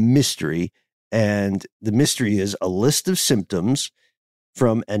given a mystery, and the mystery is a list of symptoms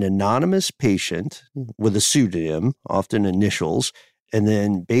from an anonymous patient with a pseudonym, often initials, and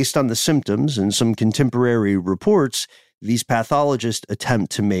then based on the symptoms and some contemporary reports, these pathologists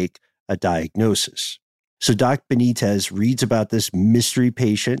attempt to make a diagnosis. So Doc Benitez reads about this mystery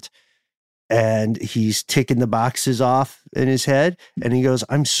patient, and he's ticking the boxes off in his head, and he goes,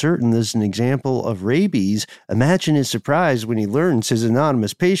 I'm certain this is an example of rabies. Imagine his surprise when he learns his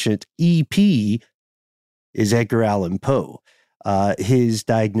anonymous patient, EP, is Edgar Allan Poe. His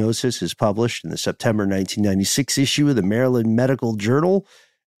diagnosis is published in the September 1996 issue of the Maryland Medical Journal.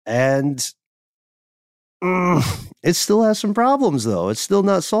 And it still has some problems, though. It's still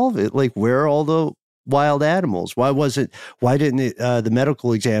not solved. It, like, where are all the wild animals? Why didn't the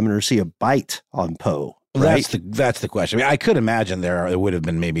medical examiner see a bite on Poe? Right? That's the question. I mean, I could imagine there would have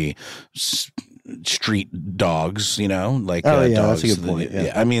been maybe street dogs, like dogs. That's a good point.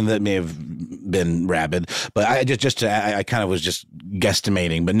 Yeah. I mean, that may have been rabid, but I kind of was just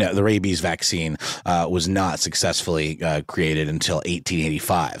guesstimating. But no, the rabies vaccine was not successfully created until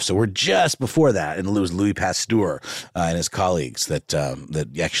 1885. So we're just before that, and it was Louis Pasteur and his colleagues that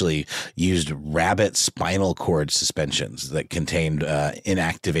actually used rabbit spinal cord suspensions that contained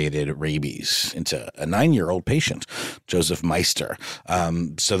inactivated rabies into a 9-year-old patient, Joseph Meister.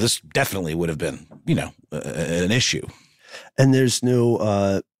 So this definitely would have been, an issue. And there's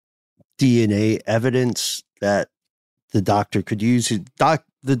no DNA evidence that the doctor could use.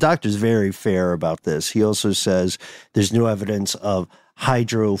 The doctor's very fair about this. He also says there's no evidence of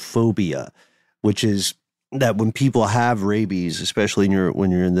hydrophobia, which is that when people have rabies, especially when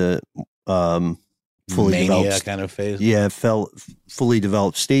you're in the fully mania developed kind of phase. Yeah, fully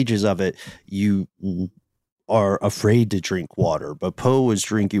developed stages of it, you are afraid to drink water. But Poe was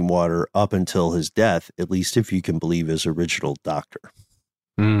drinking water up until his death, at least if you can believe his original doctor.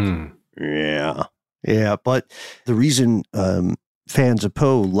 Yeah. But the reason fans of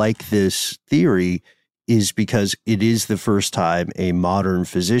Poe like this theory is because it is the first time a modern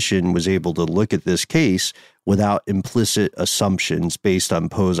physician was able to look at this case without implicit assumptions based on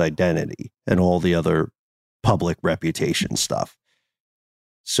Poe's identity and all the other public reputation stuff.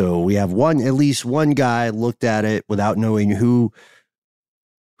 So we have at least one guy looked at it without knowing who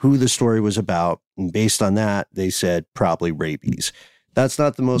the story was about. And based on that, they said probably rabies. That's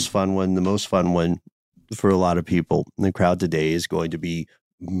not the most fun one. The most fun one for a lot of people in the crowd today is going to be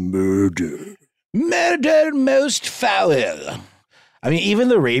murder. Murder most foul. I mean, even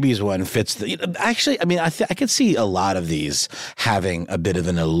the rabies one fits actually, I mean, I could see a lot of these having a bit of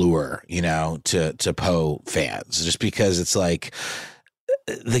an allure, to Poe fans, just because it's like,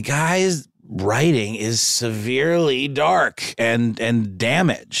 the guy's writing is severely dark and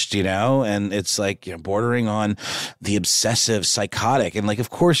damaged, and it's like bordering on the obsessive psychotic. And like, of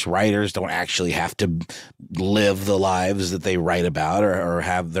course, writers don't actually have to live the lives that they write about or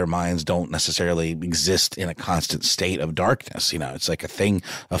have their minds don't necessarily exist in a constant state of darkness. It's like a thing,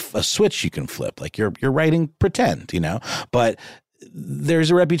 a switch you can flip, like you're writing pretend, but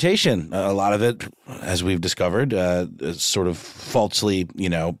there's a reputation, a lot of it, as we've discovered, sort of falsely,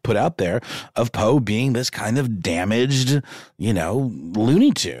 put out there, of Poe being this kind of damaged,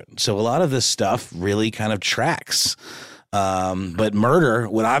 Looney Tune. So a lot of this stuff really kind of tracks. But murder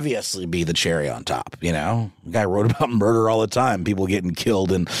would obviously be the cherry on top, The guy wrote about murder all the time, people getting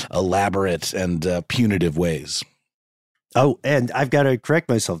killed in elaborate and punitive ways. Oh, and I've got to correct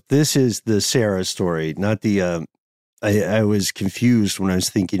myself. This is the Sarah story, not the... I was confused when I was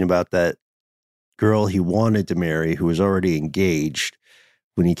thinking about that girl he wanted to marry who was already engaged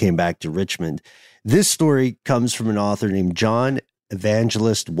when he came back to Richmond. This story comes from an author named John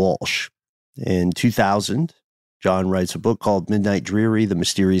Evangelist Walsh. In 2000, John writes a book called Midnight Dreary, The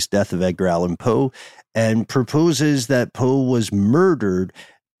Mysterious Death of Edgar Allan Poe, and proposes that Poe was murdered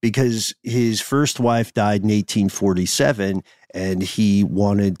because his first wife died in 1847, and he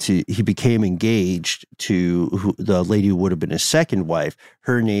became engaged to the lady who would have been his second wife,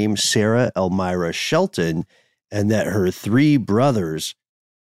 her name Sarah Elmira Shelton, and that her 3 brothers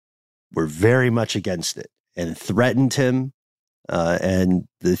were very much against it and threatened him. And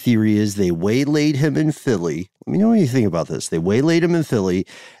the theory is they waylaid him in Philly. Let me know what you think about this. They waylaid him in Philly.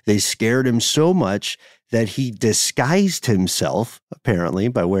 They scared him so much that he disguised himself, apparently,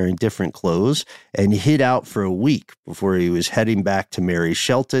 by wearing different clothes and hid out for a week before he was heading back to marry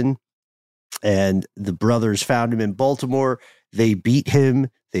Shelton. And the brothers found him in Baltimore. They beat him.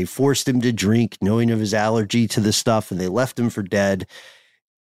 They forced him to drink, knowing of his allergy to the stuff, and they left him for dead.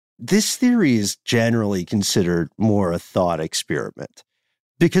 This theory is generally considered more a thought experiment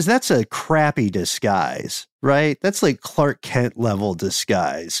because that's a crappy disguise, right? That's like Clark Kent level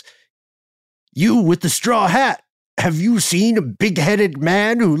disguise. You with the straw hat, have you seen a big-headed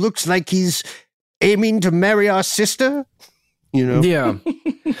man who looks like he's aiming to marry our sister? Yeah.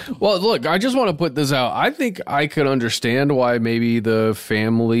 Well, look, I just want to put this out. I think I could understand why maybe the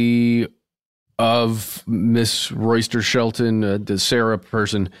family of Miss Royster Shelton, the Sarah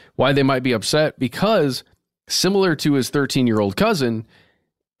person, why they might be upset, because similar to his 13-year-old cousin,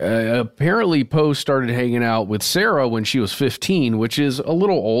 apparently Poe started hanging out with Sarah when she was 15, which is a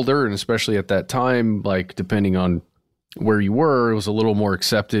little older, and especially at that time, like depending on where you were, it was a little more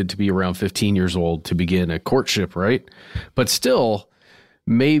accepted to be around 15 years old to begin a courtship, right? But still,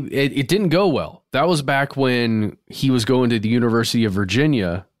 maybe it didn't go well. That was back when he was going to the University of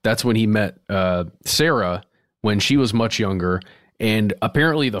Virginia. That's when he met Sarah when she was much younger. And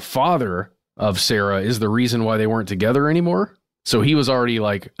apparently the father of Sarah is the reason why they weren't together anymore. So he was already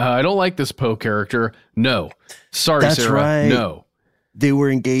like, I don't like this Poe character. No. Sorry, That's Sarah. right. No. They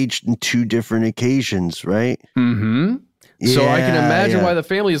were engaged in 2 different occasions, right? Mm-hmm. So I can imagine yeah. why the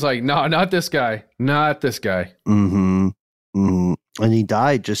family is like, no, not this guy. Not this guy. Mm-hmm. Mm-hmm. And he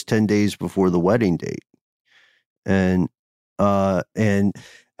died just 10 days before the wedding date. And I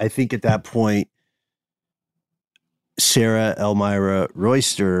think at that point, Sarah Elmira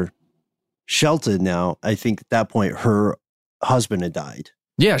Royster Shelton now, I think at that point her husband had died.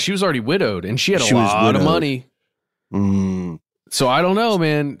 Yeah, she was already widowed and she had a lot of money. Mm. So I don't know,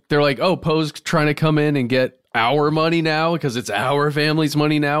 man. They're like, oh, Poe's trying to come in and get our money now because it's our family's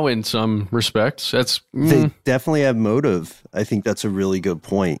money now in some respects. They definitely have motive. I think that's a really good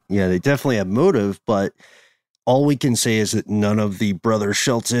point. Yeah, they definitely have motive, but all we can say is that none of the Brother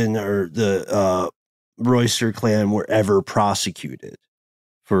Shelton or the Royster clan were ever prosecuted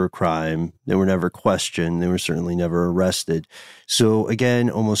for a crime. They were never questioned. They were certainly never arrested. So again,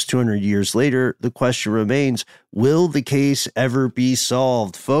 almost 200 years later, the question remains, will the case ever be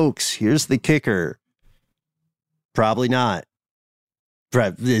solved? Folks, here's the kicker. Probably not.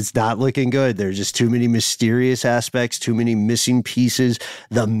 It's not looking good. There's just too many mysterious aspects, too many missing pieces.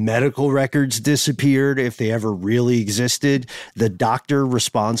 The medical records disappeared if they ever really existed. The doctor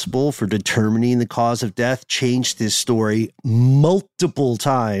responsible for determining the cause of death changed his story multiple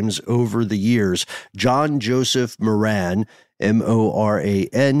times over the years. John Joseph Moran,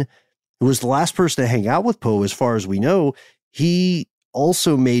 Moran, who was the last person to hang out with Poe, as far as we know, he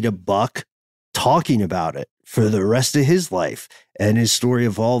also made a buck talking about it for the rest of his life. And his story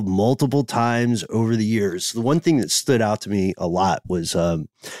evolved multiple times over the years. The one thing that stood out to me a lot was,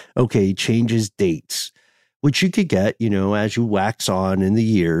 he changes dates, which you could get, as you wax on in the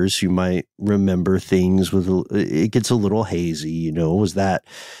years, you might remember things it gets a little hazy, was that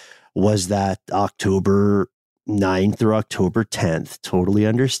October 9th or October 10th? Totally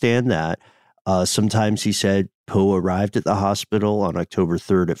understand that. Sometimes he said Poe arrived at the hospital on October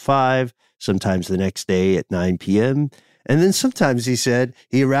 3rd at 5, sometimes the next day at 9 p.m., and then sometimes he said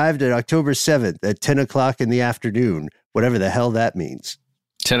he arrived at October 7th at 10 o'clock in the afternoon, whatever the hell that means.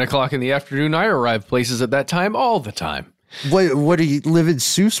 10 o'clock in the afternoon, I arrive places at that time all the time. What do you live in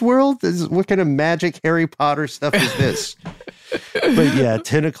Seuss world? What kind of magic Harry Potter stuff is this? But yeah,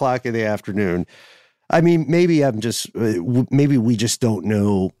 10 o'clock in the afternoon. I mean, maybe we just don't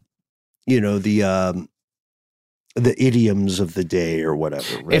know, the idioms of the day or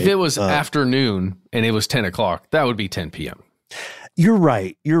whatever. Right? If it was afternoon and it was 10 o'clock, that would be 10 p.m. You're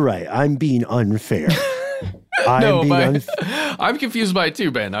right. I'm being unfair. I'm confused by it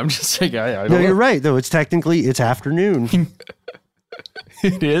too, Ben. I'm just saying, I don't know. You're right, though. It's afternoon.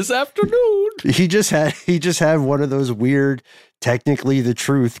 It is afternoon. He just had one of those weird, technically the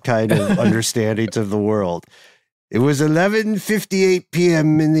truth kind of understandings of the world. It was 11:58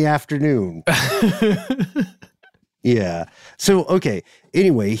 p.m. in the afternoon. Yeah. So, okay.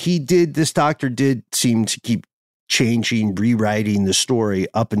 Anyway, this doctor did seem to keep changing, rewriting the story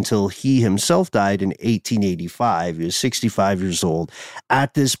up until he himself died in 1885. He was 65 years old.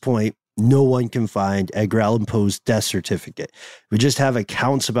 At this point, no one can find Edgar Allan Poe's death certificate. We just have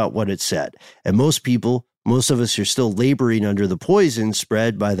accounts about what it said. And most of us are still laboring under the poison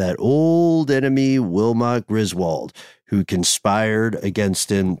spread by that old enemy, Wilmot Griswold, who conspired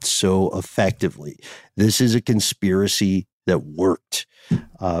against him so effectively. This is a conspiracy that worked.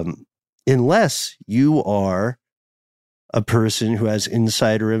 Unless you are a person who has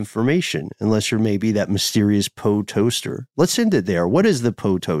insider information, unless you're maybe that mysterious Poe toaster. Let's end it there. What is the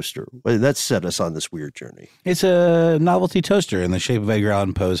Poe toaster? Let's set us on this weird journey. It's a novelty toaster in the shape of Edgar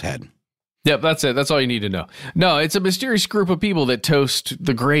Allan Poe's head. Yep, that's it. That's all you need to know. No, it's a mysterious group of people that toast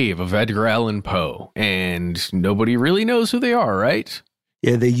the grave of Edgar Allan Poe, and nobody really knows who they are, right?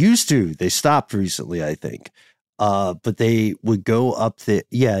 Yeah, they used to. They stopped recently, I think. But they would go up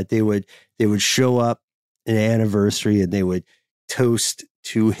they would show up an anniversary and they would toast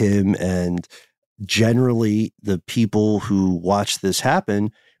to him, and generally the people who watched this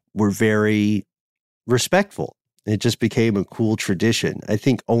happen were very respectful. It just became a cool tradition. I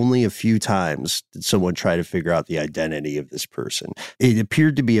think only a few times did someone try to figure out the identity of this person. It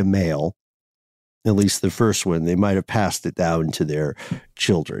appeared to be a male, at least the first one. They might have passed it down to their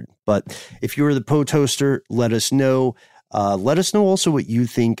children. But if you were the Poe toaster, let us know. Let us know also what you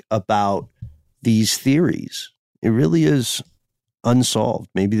think about these theories. It really is unsolved.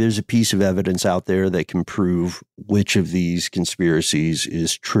 Maybe there's a piece of evidence out there that can prove which of these conspiracies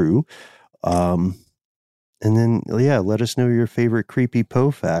is true. And then, let us know your favorite creepy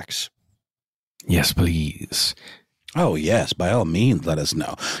Poe facts. Yes, please. Oh, yes, by all means, let us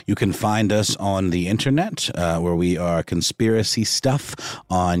know. You can find us on the internet where we are Conspiracy Stuff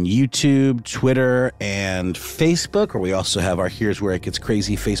on YouTube, Twitter, and Facebook, where we also have our Here's Where It Gets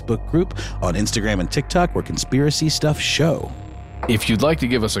Crazy Facebook group on Instagram and TikTok. We're Conspiracy Stuff Show. If you'd like to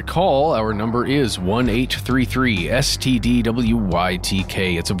give us a call, our number is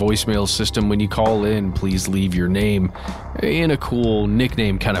 1-833-STDWYTK. It's a voicemail system. When you call in, please leave your name in a cool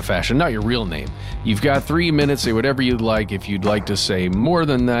nickname kind of fashion, not your real name. You've got 3 minutes, say whatever you'd like. If you'd like to say more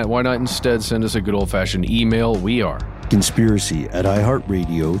than that, why not instead send us a good old-fashioned email? We are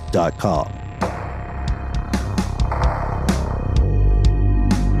conspiracy@iheartradio.com.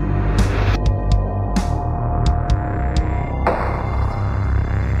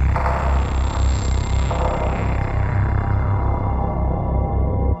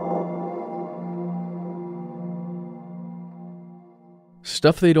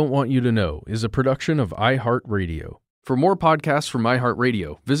 Stuff They Don't Want You to Know is a production of iHeartRadio. For more podcasts from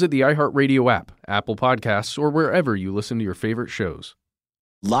iHeartRadio, visit the iHeartRadio app, Apple Podcasts, or wherever you listen to your favorite shows.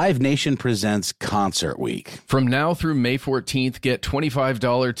 Live Nation presents Concert Week. From now through May 14th, get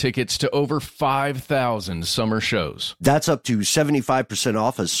 $25 tickets to over 5,000 summer shows. That's up to 75%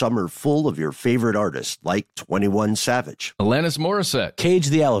 off a summer full of your favorite artists, like 21 Savage, Alanis Morissette, Cage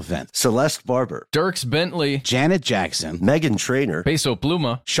the Elephant, Celeste Barber, Dierks Bentley, Janet Jackson, Meghan Trainor, Peso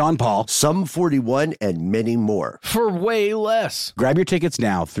Pluma, Sean Paul, Sum 41, and many more. for way less. Grab your tickets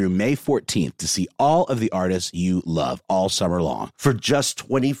now through May 14th to see all of the artists you love all summer long. For just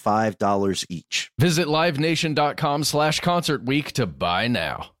 $25 each. Visit livenation.com/Concert Week to buy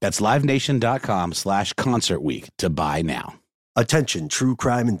now. That's livenation.com/Concert Week to buy now. Attention, true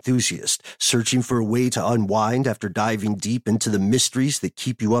crime enthusiast. Searching for a way to unwind after diving deep into the mysteries that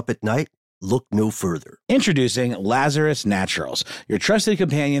keep you up at night? Look no further. Introducing Lazarus Naturals, your trusted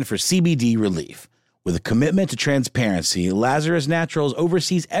companion for CBD relief. With a commitment to transparency, Lazarus Naturals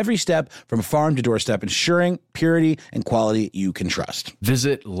oversees every step from farm to doorstep, ensuring purity and quality you can trust.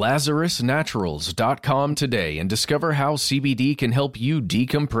 Visit LazarusNaturals.com today and discover how CBD can help you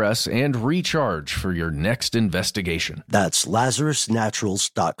decompress and recharge for your next investigation. That's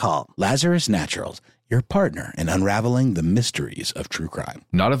LazarusNaturals.com. Lazarus Naturals, your partner in unraveling the mysteries of true crime.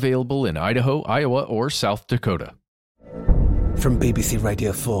 Not available in Idaho, Iowa, or South Dakota. From BBC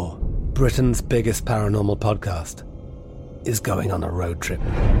Radio 4, Britain's biggest paranormal podcast is going on a road trip.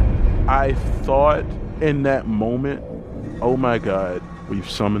 I thought in that moment, oh my God, we've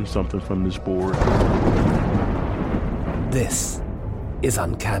summoned something from this board. This is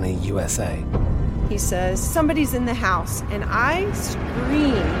Uncanny USA. He says, somebody's in the house, and I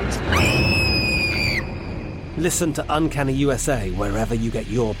screamed. Listen to Uncanny USA wherever you get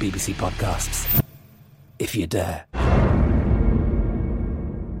your BBC podcasts, if you dare.